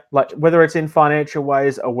 Yeah, like whether it's in financial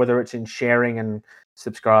ways or whether it's in sharing and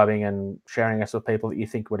subscribing and sharing us with people that you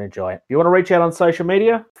think would enjoy it. If you want to reach out on social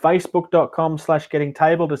media,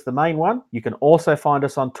 facebook.com/gettingtabled is the main one. You can also find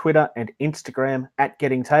us on Twitter and Instagram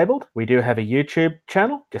 @gettingtabled. We do have a YouTube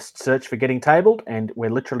channel. Just search for Getting Tabled and we're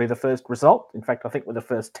literally the first result. In fact, I think we're the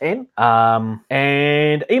first 10.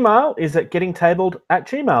 And email is at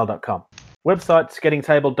gettingtabled@gmail.com. Website's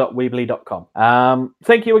gettingtabled.weebly.com.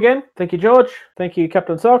 Thank you again. Thank you, George. Thank you,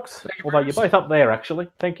 Captain Socks. Although you're both up there, actually.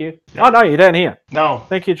 Thank you. Yeah. Oh, no, you're down here. No.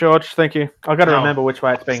 Thank you, George. Thank you. I've got to No. remember which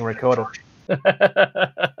way it's being recorded.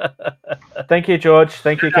 Thank you, George.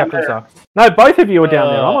 Thank you, Captain Socks. No, both of you are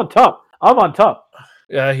down there. I'm on top. I'm on top.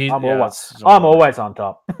 Yeah, I'm always on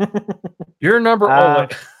top. Your number.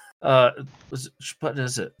 What button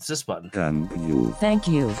is it? It's this button. Thank you. Thank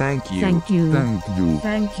you. Thank you. Thank you. Thank you.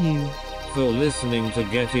 Thank you. For listening to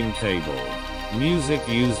Getting Tabled. Music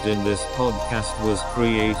used in this podcast was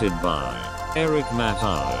created by Eric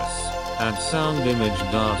Matthias at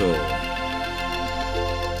soundimage.org.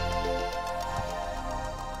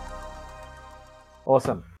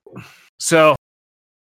 Awesome. So